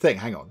 I think...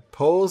 Hang on.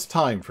 Pause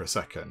time for a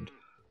second.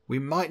 We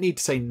might need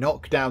to say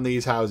knock down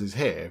these houses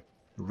here,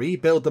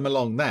 rebuild them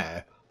along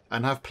there,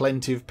 and have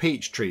plenty of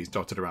peach trees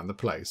dotted around the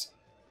place.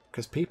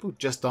 Because people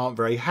just aren't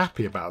very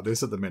happy about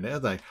this at the minute, are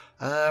they?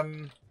 I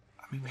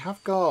mean, we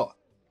have got...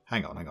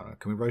 Hang on.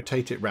 Can we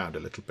rotate it round a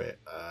little bit?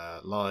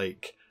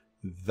 Like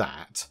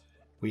that.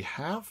 We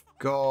have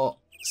got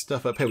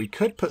stuff up here. We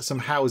could put some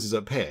houses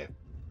up here.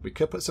 We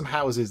could put some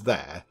houses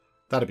there.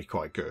 That'd be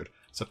quite good.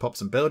 So pop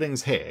some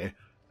buildings here.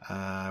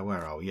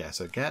 Where are we? Yeah,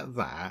 so get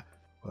that.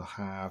 We'll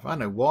have, I don't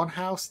know, one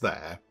house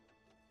there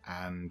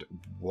and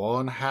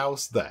one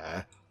house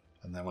there.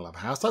 And then we'll have a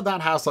house like that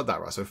and a house like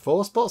that. Right, so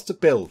 4 spots to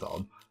build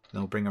on.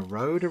 Then we'll bring a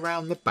road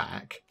around the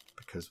back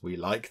because we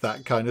like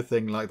that kind of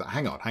thing like that.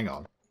 Hang on.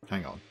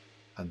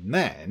 And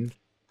then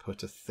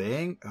put a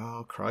thing.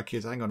 Oh, crikey,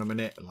 hang on a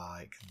minute.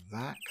 Like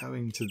that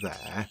going to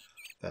there.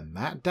 Then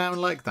that down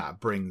like that.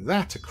 Bring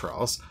that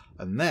across.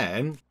 And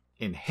then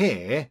in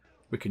here,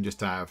 we can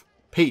just have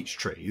peach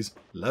trees.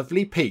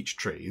 Lovely peach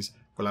trees.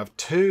 We'll have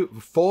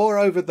 4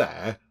 over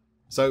there.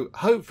 So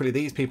hopefully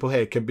these people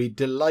here can be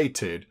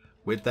delighted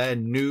with their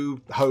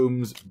new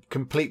homes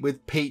complete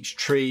with peach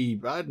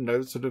tree, I don't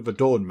know, sort of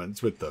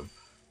adornments with them.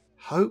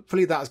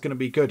 Hopefully that's going to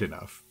be good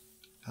enough.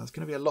 There's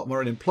going to be a lot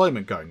more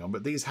unemployment going on,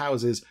 but these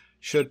houses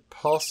should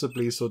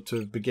possibly sort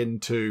of begin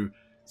to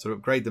sort of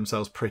upgrade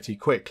themselves pretty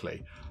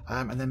quickly.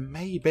 And then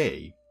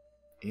maybe,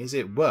 is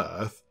it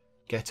worth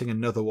getting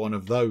another one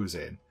of those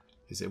in?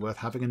 Is it worth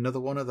having another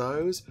one of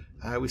those?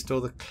 We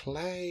store the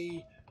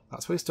clay.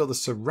 That's where we store the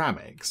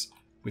ceramics.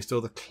 We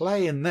store the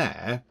clay in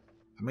there.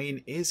 I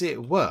mean, is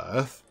it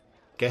worth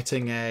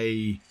getting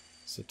a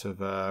sort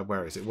of,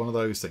 where is it? One of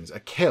those things. A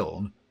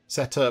kiln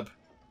set up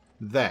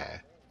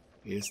there.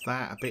 Is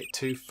that a bit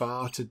too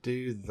far to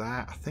do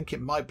that? I think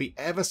it might be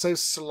ever so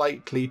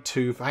slightly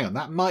too far. Hang on,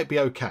 that might be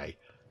okay.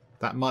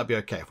 That might be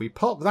okay. If we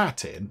pop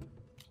that in,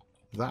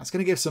 that's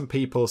going to give some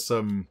people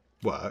some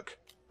work.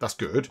 That's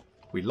good.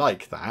 We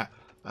like that.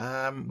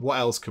 What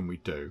else can we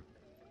do?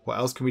 What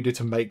else can we do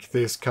to make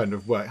this kind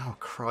of work? Oh,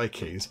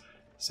 crikeys.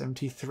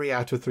 73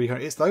 out of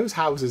 300. It's those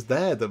houses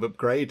there that have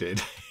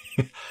upgraded.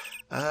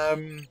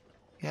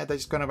 Yeah, they're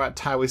just going about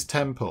Taoist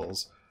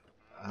temples.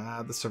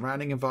 The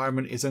surrounding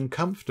environment is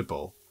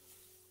uncomfortable.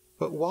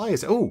 But why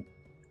is it? Oh,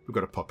 we've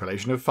got a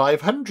population of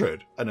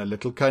 500 and a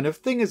little kind of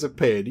thing has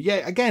appeared.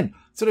 Yeah, again,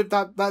 sort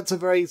of that's a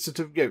very sort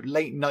of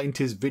late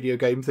 90s video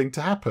game thing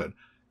to happen.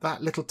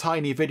 That little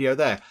tiny video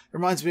there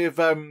reminds me of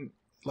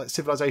like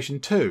Civilization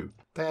 2.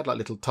 They had like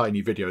little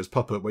tiny videos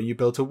pop up where you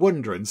built a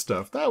wonder and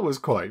stuff. That was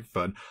quite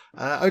fun.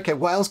 Okay,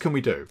 what else can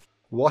we do?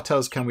 What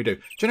else can we do?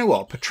 Do you know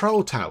what?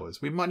 Patrol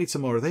towers. We might need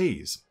some more of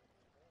these.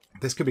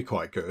 This could be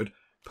quite good.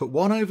 Put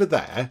one over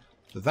there.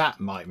 That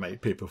might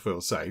make people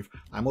feel safe.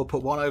 And we'll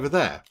put one over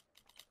there.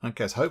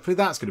 Okay, so hopefully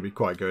that's going to be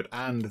quite good.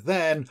 And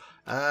then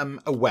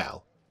a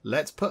well.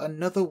 Let's put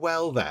another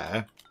well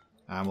there.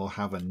 And we'll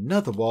have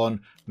another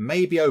one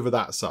maybe over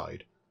that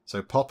side.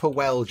 So pop a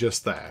well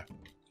just there.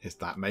 Is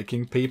that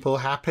making people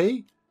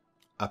happy?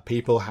 Are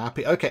people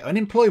happy? Okay,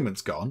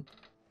 unemployment's gone.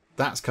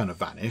 That's kind of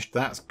vanished.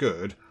 That's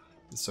good.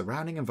 The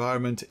surrounding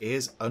environment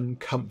is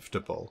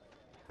uncomfortable.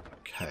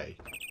 Okay.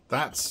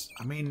 That's,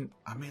 I mean,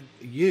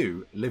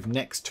 you live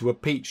next to a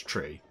peach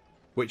tree,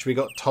 which we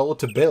got told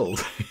to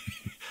build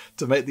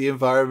to make the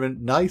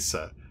environment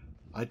nicer.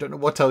 I don't know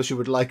what else you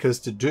would like us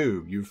to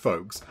do, you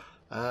folks.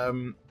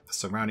 The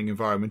surrounding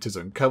environment is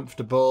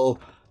uncomfortable.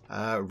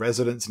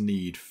 Residents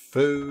need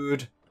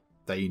food.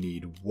 They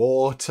need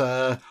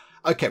water.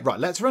 Okay, right,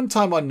 let's run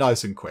time on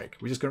nice and quick.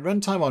 We're just going to run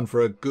time on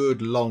for a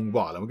good long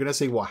while, and we're going to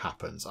see what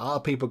happens.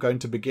 Are people going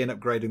to begin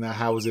upgrading their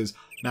houses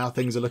now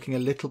things are looking a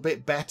little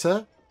bit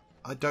better?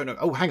 I don't know.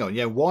 Oh, hang on.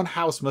 Yeah, one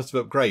house must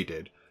have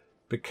upgraded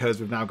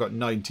because we've now got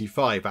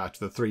 95 out of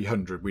the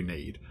 300 we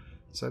need.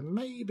 So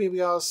maybe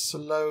we are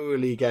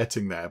slowly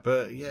getting there.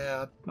 But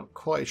yeah, I'm not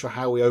quite sure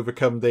how we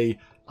overcome the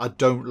I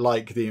don't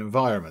like the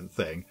environment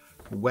thing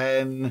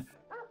when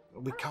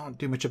we can't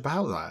do much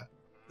about that.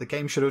 The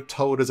game should have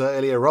told us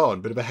earlier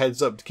on, bit of a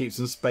heads up to keep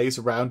some space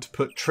around to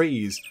put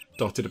trees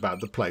dotted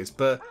about the place.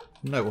 But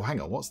no, well, hang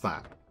on, what's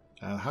that?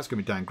 The house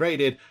going to be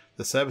downgraded.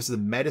 The service of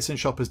the medicine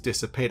shop has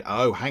disappeared.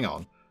 Oh, hang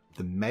on.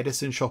 The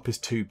medicine shop is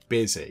too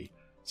busy.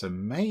 So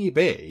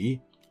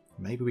maybe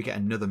we get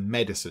another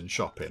medicine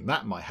shop in.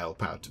 That might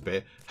help out a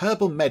bit.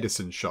 Herbal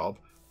medicine shop.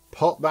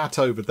 Pop that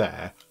over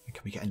there. And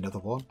can we get another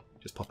one?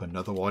 Just pop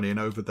another one in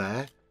over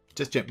there.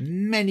 Just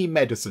many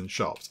medicine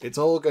shops. It's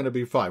all going to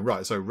be fine.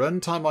 Right, so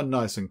run time on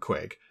nice and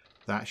quick.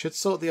 That should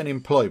sort the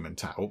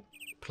unemployment out.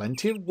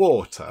 Plenty of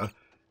water.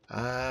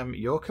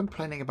 You're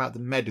complaining about the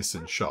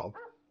medicine shop.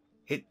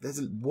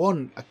 There's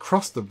one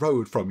across the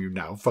road from you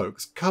now,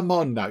 folks. Come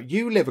on now.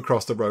 You live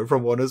across the road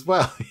from one as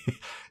well.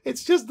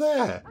 It's just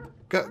there.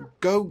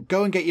 Go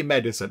and get your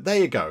medicine. There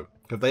you go.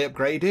 Have they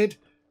upgraded?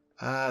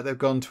 They've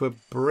gone to a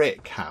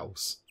brick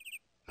house.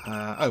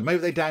 Oh, maybe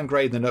they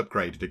downgraded and then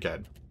upgraded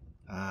again.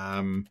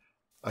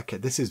 Okay,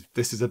 this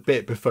is a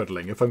bit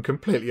befuddling, if I'm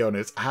completely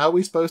honest. How are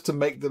we supposed to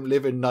make them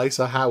live in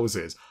nicer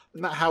houses?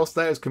 And that house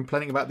there is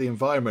complaining about the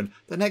environment.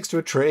 They're next to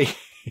a tree.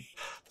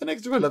 They're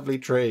next to a lovely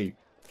tree.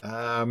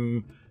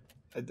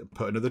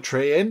 Put another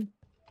tree in,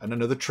 and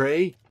another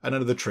tree, and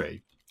another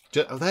tree.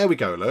 Oh, there we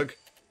go, look.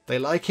 They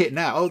like it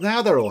now. Oh,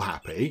 now they're all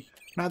happy.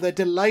 Now they're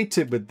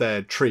delighted with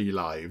their tree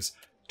lives.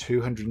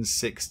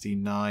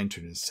 269,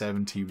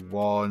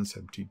 271,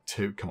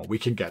 72. Come on, we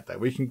can get there.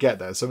 We can get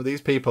there. Some of these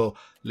people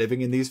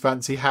living in these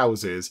fancy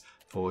houses.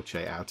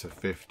 48 out of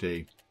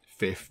 50.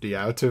 50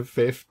 out of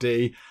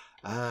 50.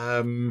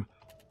 I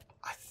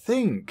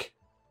think...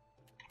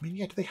 I mean,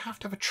 yeah, do they have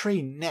to have a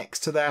tree next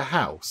to their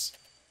house?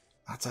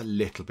 That's a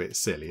little bit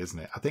silly, isn't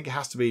it? I think it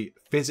has to be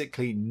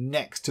physically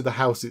next to the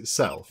house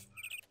itself,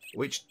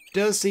 which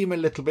does seem a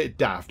little bit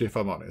daft, if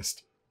I'm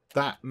honest.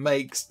 That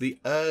makes the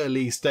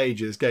early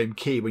stages game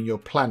key when you're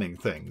planning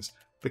things.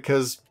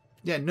 Because,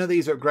 yeah, none of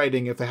these are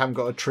upgrading if they haven't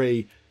got a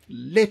tree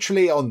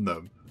literally on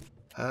them.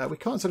 We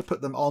can't sort of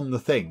put them on the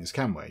things,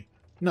 can we?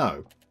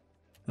 No.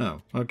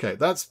 No. Okay,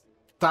 that's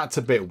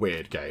a bit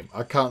weird, game.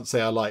 I can't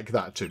say I like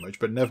that too much,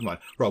 but never mind.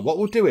 Right, what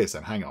we'll do is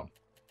then, hang on.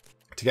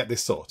 To get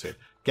this sorted,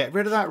 get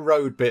rid of that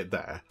road bit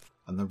there.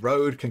 And the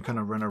road can kind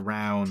of run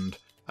around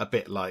a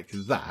bit like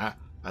that.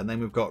 And then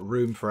we've got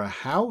room for a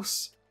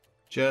house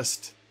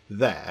just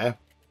there.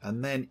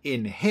 And then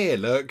in here,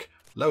 look,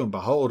 lo and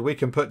behold, we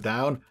can put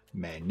down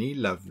many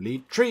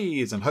lovely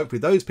trees. And hopefully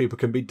those people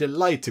can be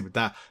delighted with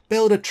that.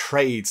 Build a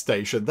trade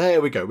station.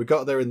 There we go. We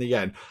got there in the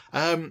end.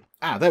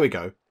 There we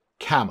go.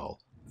 Camel.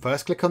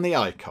 First click on the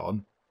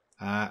icon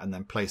and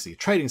then place the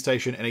trading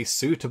station in a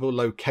suitable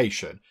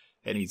location.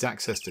 It needs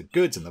access to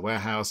goods in the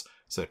warehouse,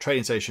 so the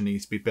trading station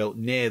needs to be built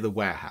near the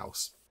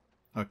warehouse.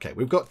 Okay,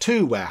 we've got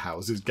 2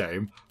 warehouses,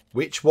 game.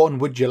 Which one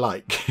would you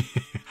like?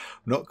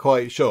 Not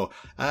quite sure.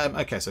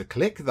 Okay, so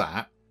click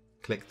that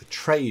click the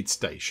trade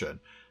station.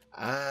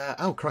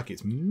 Oh, crikey,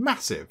 it's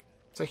massive.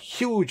 It's a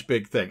huge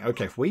big thing.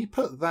 Okay, if we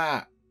put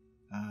that...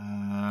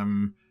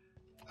 oh,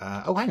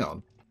 hang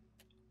on.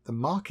 The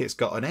market's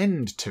got an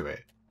end to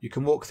it. You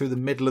can walk through the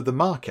middle of the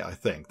market, I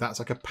think. That's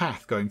like a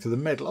path going through the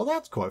middle. Oh,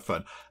 that's quite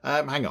fun.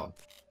 Hang on.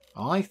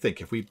 I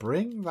think if we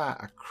bring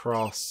that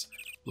across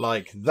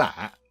like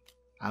that,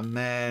 and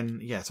then,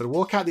 yeah, so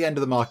walk out the end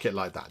of the market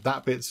like that.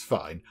 That bit's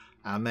fine.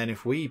 And then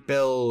if we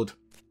build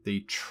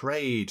the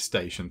trade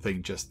station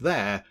thing just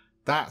there,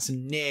 that's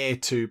near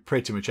to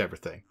pretty much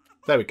everything.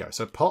 There we go.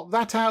 So pop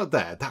that out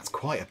there. That's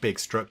quite a big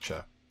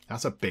structure.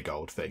 That's a big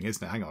old thing,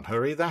 isn't it? Hang on,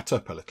 hurry that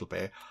up a little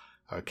bit.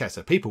 Okay,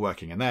 so people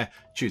working in there.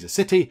 Choose a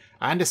city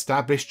and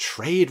establish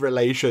trade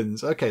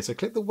relations. Okay, so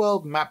click the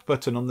world map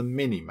button on the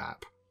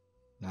mini-map.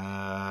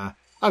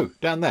 Oh,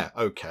 down there.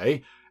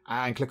 Okay.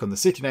 And click on the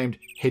city named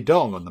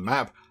Hidong on the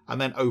map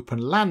and then open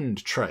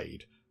land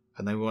trade.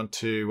 And then we want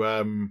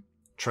to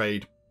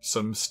trade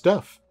some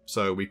stuff.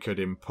 So we could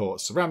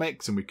import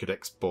ceramics and we could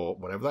export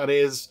whatever that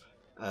is.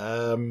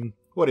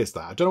 What is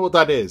that? I don't know what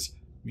that is.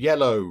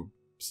 Yellow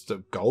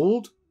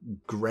gold?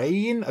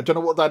 Grain? I don't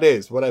know what that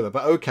is. Whatever.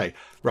 But okay.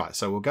 Right.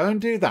 So we'll go and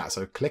do that.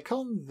 So click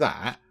on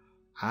that.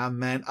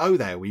 And then, oh,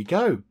 there we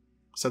go.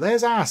 So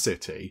there's our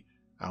city.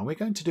 And we're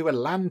going to do a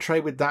land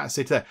trade with that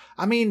city there.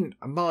 I mean,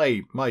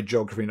 my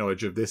geography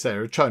knowledge of this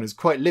area of China is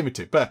quite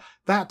limited. But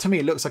that to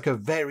me looks like a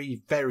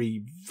very,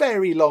 very,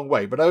 very long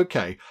way. But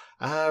okay.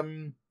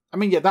 I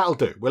mean, yeah, that'll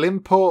do. We'll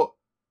import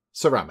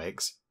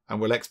ceramics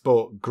and we'll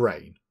export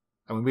grain.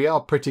 I mean, we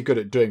are pretty good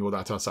at doing all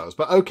that ourselves.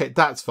 But okay,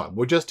 that's fine.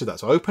 We'll just do that.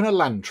 So open a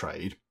land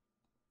trade.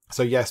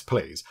 So yes,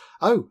 please.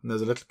 Oh, and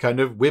there's a little kind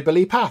of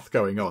wibbly path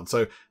going on.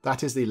 So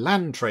that is the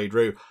land trade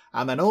route.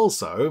 And then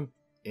also,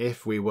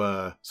 if we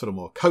were sort of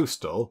more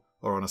coastal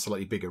or on a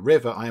slightly bigger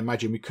river, I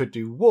imagine we could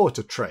do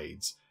water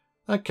trades.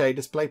 Okay,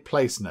 display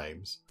place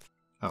names.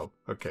 Oh,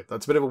 okay.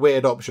 That's a bit of a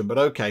weird option, but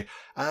okay.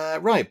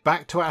 Right,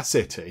 back to our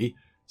city.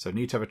 So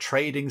need to have a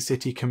trading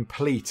city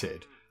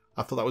completed.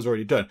 I thought that was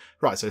already done.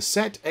 Right, so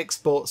set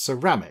export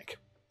ceramic.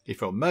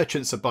 If your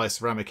merchants buy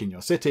ceramic in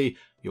your city,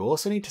 you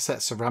also need to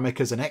set ceramic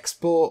as an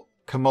export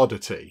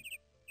commodity.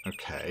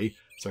 Okay,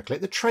 so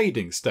click the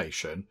trading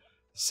station,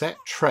 set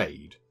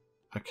trade.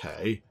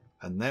 Okay,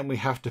 and then we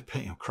have to,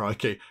 oh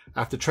crikey,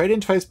 after trade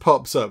interface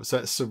pops up,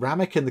 set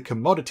ceramic in the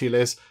commodity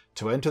list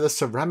to enter the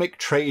ceramic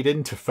trade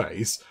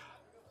interface.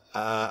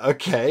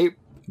 Okay,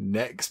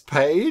 next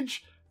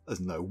page. There's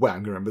no way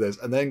I'm going to remember this.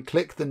 And then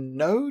click the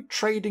no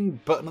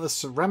trading button on the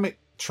ceramic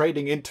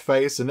trading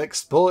interface and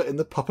export in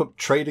the pop-up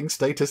trading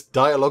status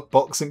dialog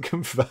box and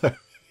confirm.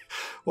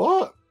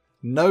 What?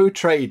 No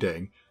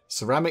trading.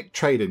 Ceramic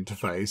trade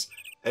interface.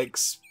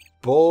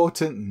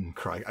 Export and...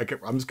 Okay,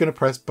 I'm just going to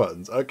press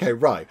buttons. Okay,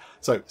 right.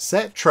 So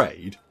set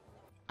trade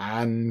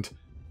and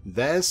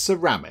there's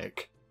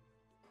ceramic.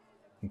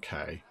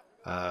 Okay.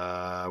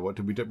 What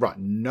did we do? Right.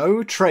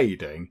 No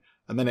trading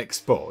and then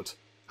export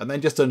and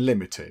then just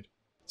unlimited.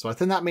 So I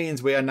think that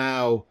means we are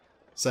now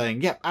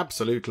saying, yep,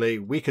 absolutely,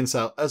 we can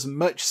sell as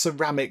much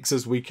ceramics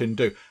as we can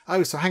do.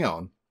 Oh, so hang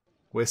on.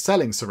 We're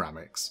selling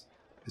ceramics.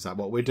 Is that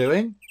what we're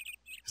doing?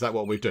 Is that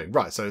what we're doing?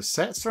 Right, so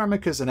set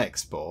ceramic as an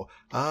export.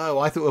 Oh,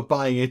 I thought we were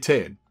buying it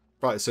in.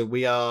 Right, so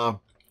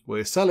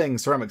we're selling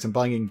ceramics and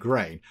buying in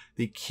grain.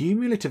 The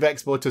cumulative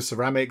export of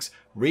ceramics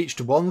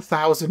reached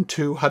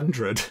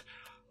 1,200.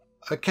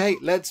 Okay,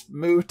 let's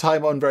move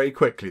time on very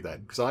quickly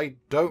then, because I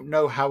don't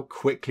know how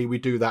quickly we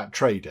do that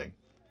trading.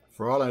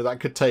 For all I know, that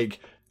could take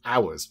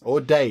hours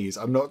or days.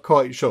 I'm not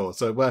quite sure.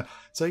 So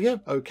yeah,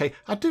 okay.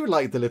 I do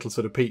like the little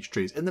sort of peach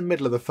trees in the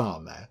middle of the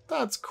farm there.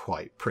 That's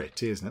quite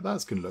pretty, isn't it?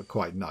 That's going to look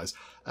quite nice.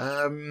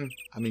 I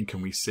mean,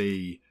 can we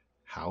see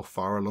how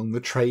far along the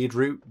trade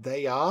route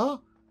they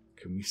are?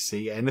 Can we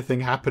see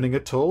anything happening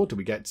at all? Do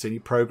we get to see any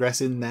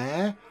progress in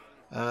there?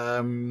 I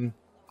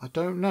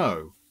don't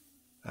know.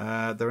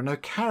 There are no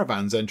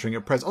caravans entering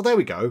at present. Oh, there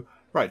we go.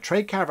 Right,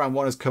 trade caravan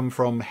 1 has come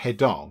from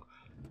Hedong.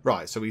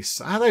 Right, so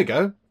there we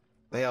go.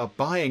 They are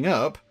buying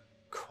up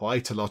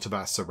quite a lot of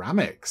our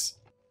ceramics.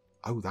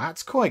 Oh,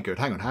 that's quite good.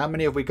 Hang on, how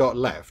many have we got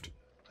left?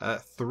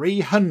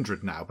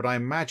 300 now, but I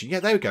imagine... Yeah,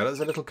 there we go.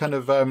 There's a little kind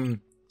of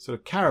sort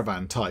of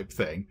caravan type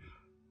thing.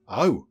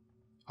 Oh,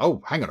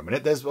 hang on a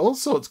minute. There's all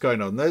sorts going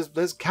on.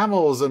 There's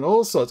camels and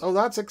all sorts. Oh,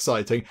 that's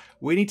exciting.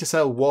 We need to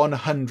sell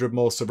 100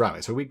 more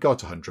ceramics. So we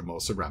got 100 more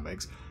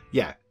ceramics.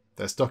 Yeah,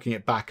 they're stocking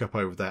it back up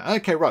over there.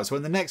 Okay, right. So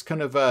when the next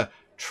kind of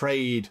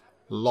trade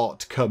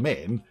lot come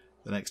in...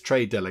 The next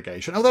trade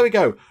delegation. Oh, there we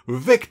go.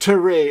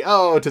 Victory.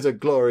 Oh, it is a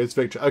glorious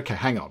victory. Okay,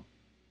 hang on.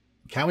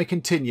 Can we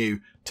continue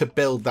to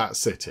build that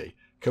city?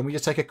 Can we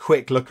just take a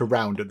quick look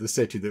around at the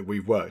city that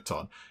we've worked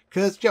on?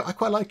 Because, yeah, I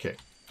quite like it.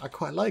 I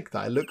quite like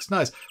that. It looks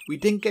nice. We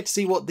didn't get to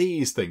see what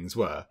these things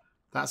were.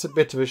 That's a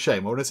bit of a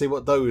shame. I want to see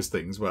what those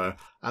things were.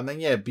 And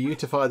then, yeah,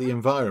 beautify the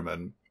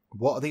environment.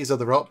 What are these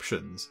other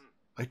options?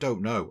 I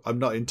don't know. I'm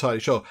not entirely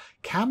sure.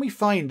 Can we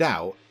find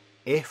out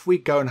if we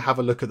go and have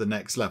a look at the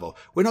next level?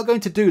 We're not going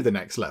to do the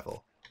next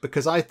level.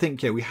 because I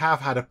think, we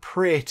have had a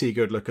pretty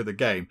good look at the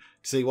game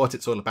to see what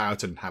it's all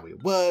about and how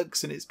it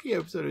works and its,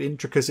 sort of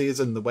intricacies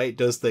and the way it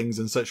does things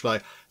and such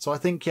like. So I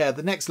think,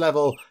 the next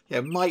level,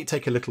 might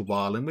take a little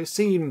while, and we've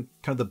seen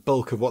kind of the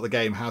bulk of what the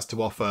game has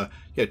to offer,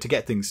 to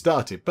get things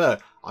started.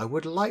 But I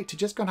would like to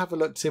just go and have a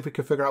look to see if we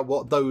can figure out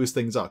what those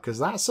things are, because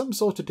that's some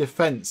sort of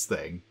defense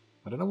thing.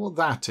 I don't know what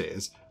that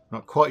is. I'm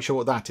not quite sure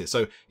what that is.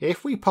 So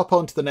if we pop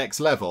on to the next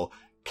level,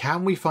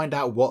 can we find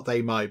out what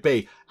they might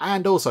be?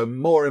 And also,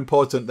 more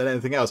important than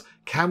anything else,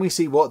 can we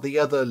see what the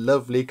other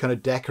lovely kind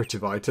of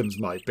decorative items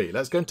might be?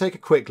 Let's go and take a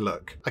quick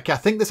look. Okay, I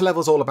think this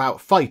level's all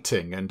about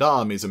fighting and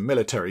armies and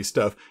military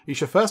stuff. You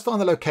should first find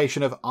the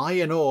location of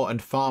iron ore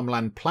and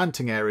farmland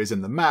planting areas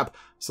in the map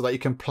so that you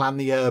can plan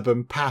the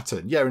urban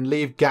pattern. Yeah, and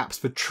leave gaps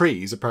for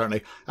trees,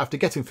 apparently. After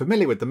getting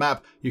familiar with the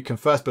map, you can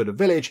first build a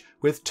village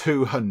with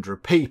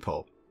 200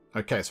 people.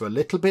 Okay, so a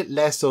little bit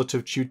less sort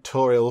of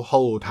tutorial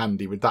hold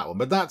handy with that one,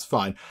 but that's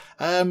fine.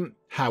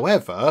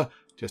 However,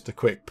 just a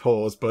quick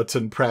pause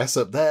button press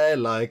up there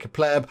like a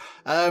pleb.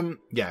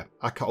 Yeah,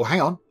 I can't,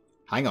 oh,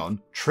 hang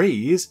on.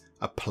 Trees,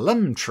 a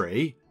plum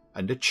tree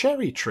and a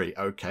cherry tree.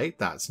 Okay,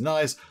 that's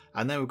nice.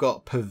 And then we've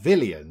got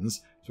pavilions.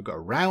 So we've got a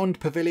round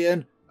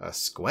pavilion, a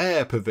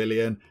square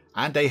pavilion,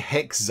 and a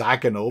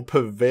hexagonal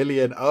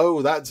pavilion.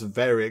 Oh, that's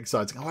very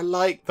exciting. Oh, I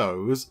like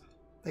those.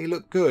 They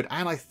look good.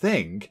 And I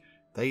think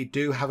they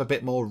do have a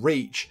bit more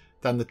reach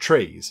than the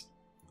trees.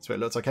 So it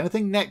looks like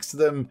anything next to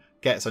them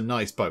gets a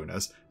nice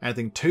bonus.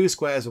 Anything 2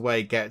 squares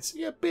away gets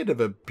a bit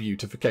of a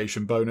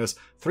beautification bonus.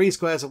 3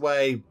 squares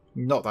away,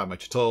 not that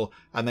much at all.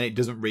 And then it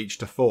doesn't reach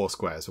to 4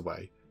 squares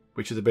away,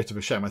 which is a bit of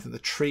a shame. I think the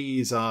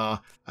trees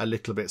are a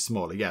little bit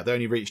smaller. Yeah, they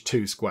only reach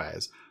 2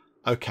 squares.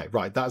 Okay,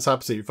 right, that's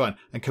absolutely fine.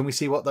 And can we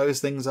see what those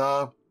things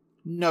are?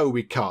 No,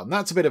 we can't.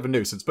 That's a bit of a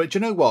nuisance. But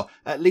you know what?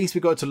 At least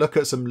we got to look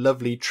at some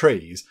lovely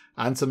trees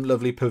and some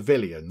lovely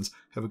pavilions.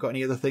 Have we got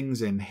any other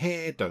things in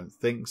here? Don't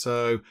think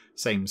so.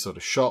 Same sort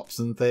of shops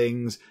and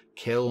things.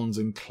 Kilns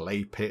and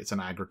clay pits and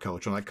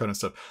agriculture and that kind of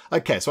stuff.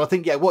 Okay, so I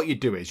think, what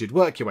you'd do is you'd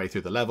work your way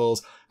through the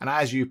levels. And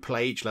as you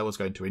play, each level's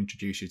going to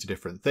introduce you to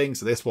different things.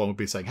 So this one would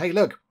be saying, hey,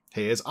 look,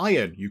 here's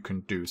iron. You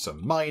can do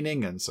some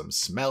mining and some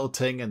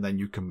smelting, and then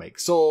you can make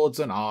swords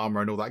and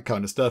armor and all that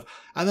kind of stuff.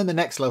 And then the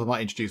next level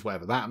might introduce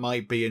whatever that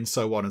might be, and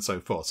so on and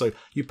so forth. So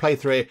you play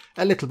through it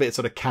a little bit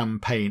sort of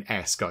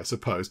campaign-esque, I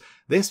suppose.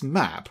 This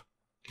map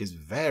is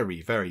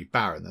very, very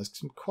barren. There's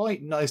some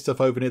quite nice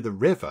stuff over near the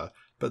river,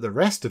 but the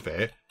rest of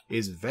it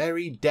is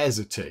very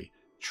deserty.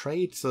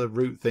 Trade to the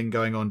route thing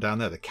going on down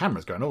there. The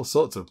camera's going all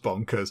sorts of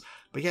bonkers.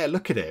 But yeah,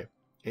 look at it.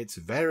 It's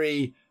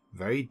very,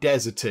 very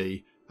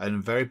deserty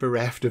and very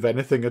bereft of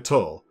anything at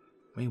all.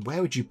 I mean,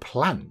 where would you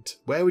plant?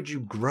 Where would you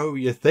grow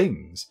your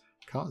things?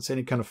 Can't see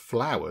any kind of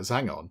flowers.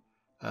 Hang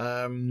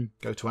on.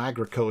 Go to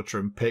agriculture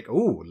and pick...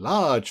 Ooh,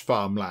 large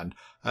farmland.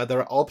 There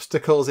are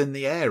obstacles in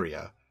the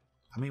area.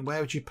 I mean, where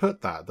would you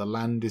put that? The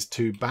land is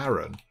too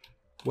barren.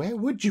 Where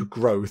would you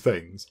grow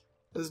things?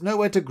 There's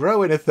nowhere to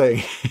grow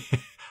anything.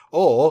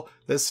 Or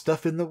there's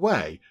stuff in the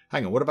way.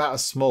 Hang on, what about a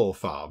small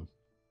farm?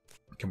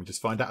 Can we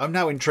just find out? I'm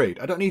now intrigued.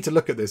 I don't need to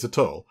look at this at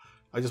all.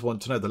 I just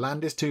want to know. The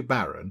land is too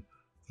barren.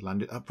 The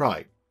land is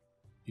upright.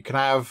 You can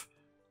have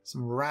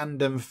some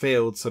random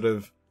fields sort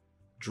of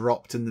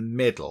dropped in the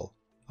middle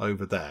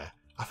over there.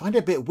 I find it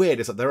a bit weird.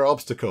 It's like there are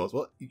obstacles.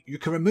 Well, you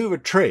can remove a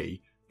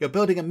tree. You're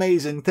building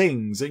amazing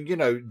things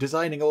and,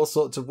 designing all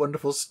sorts of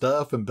wonderful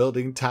stuff and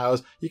building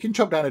towers. You can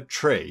chop down a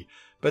tree.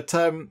 But,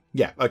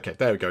 yeah, okay,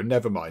 there we go.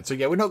 Never mind. So,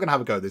 yeah, we're not going to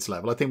have a go at this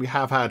level. I think we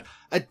have had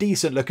a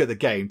decent look at the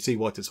game to see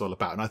what it's all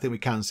about. And I think we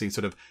can see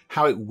sort of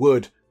how it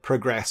would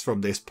progress from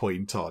this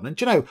point on.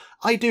 And,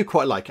 I do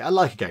quite like it. I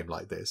like a game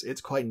like this.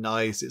 It's quite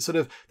nice. It's sort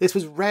of, this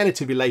was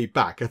relatively laid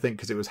back, I think,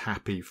 because it was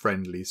happy,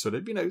 friendly, sort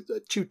of, a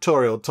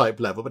tutorial type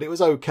level, but it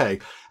was okay.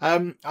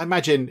 I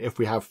imagine if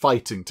we have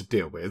fighting to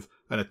deal with,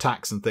 and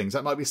attacks and things,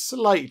 that might be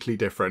slightly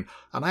different.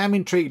 And I am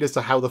intrigued as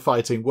to how the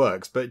fighting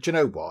works. But you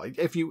know what?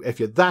 If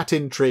you're that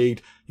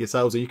intrigued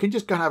yourselves, you can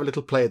just go and have a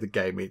little play of the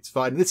game. It's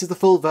fine. This is the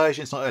full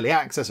version. It's not early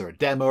access or a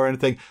demo or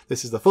anything.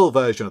 This is the full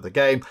version of the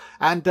game.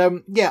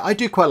 And yeah, I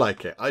do quite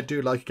like it. I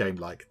do like a game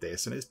like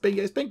this, and it's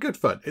been good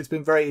fun. It's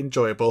been very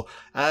enjoyable.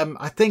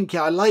 I think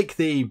I like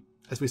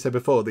as we said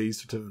before,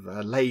 these sort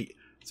of late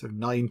sort of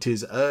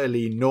 90s,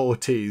 early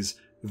noughties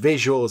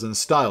visuals and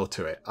style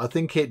to it. I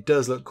think it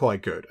does look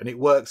quite good and it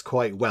works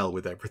quite well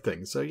with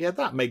everything. So yeah,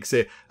 that makes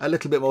it a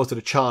little bit more sort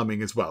of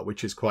charming as well,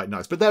 which is quite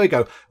nice. But there we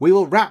go. We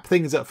will wrap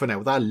things up for now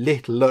with our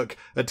little look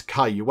at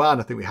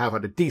Yuan. I think we have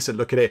had a decent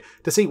look at it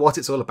to see what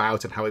it's all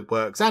about and how it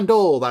works and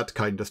all that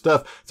kind of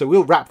stuff. So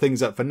we'll wrap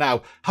things up for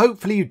now.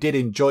 Hopefully you did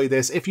enjoy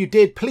this. If you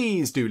did,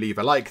 please do leave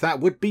a like. That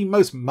would be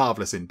most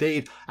marvellous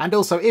indeed. And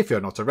also, if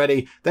you're not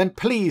already, then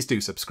please do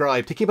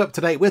subscribe to keep up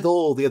to date with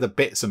all the other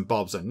bits and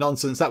bobs and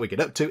nonsense that we get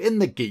up to in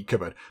the Geek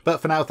Cupboard. But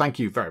for now, thank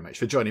you very much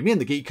for joining me in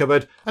the Geek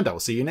Cupboard, and I'll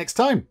see you next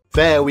time.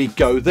 There we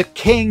go, the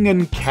King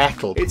and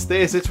Kettle. It's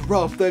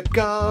Rob the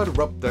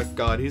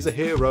God, he's a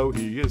hero,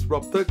 he is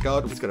Rob the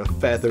God. He's got a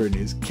feather in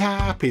his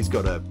cap, he's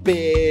got a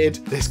beard.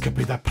 This could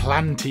be the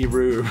planty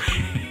room.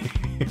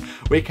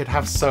 We could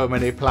have so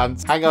many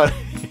plants. Hang on.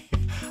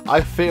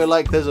 I feel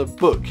like there's a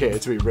book here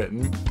to be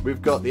written.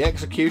 We've got the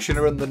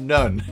executioner and the nun.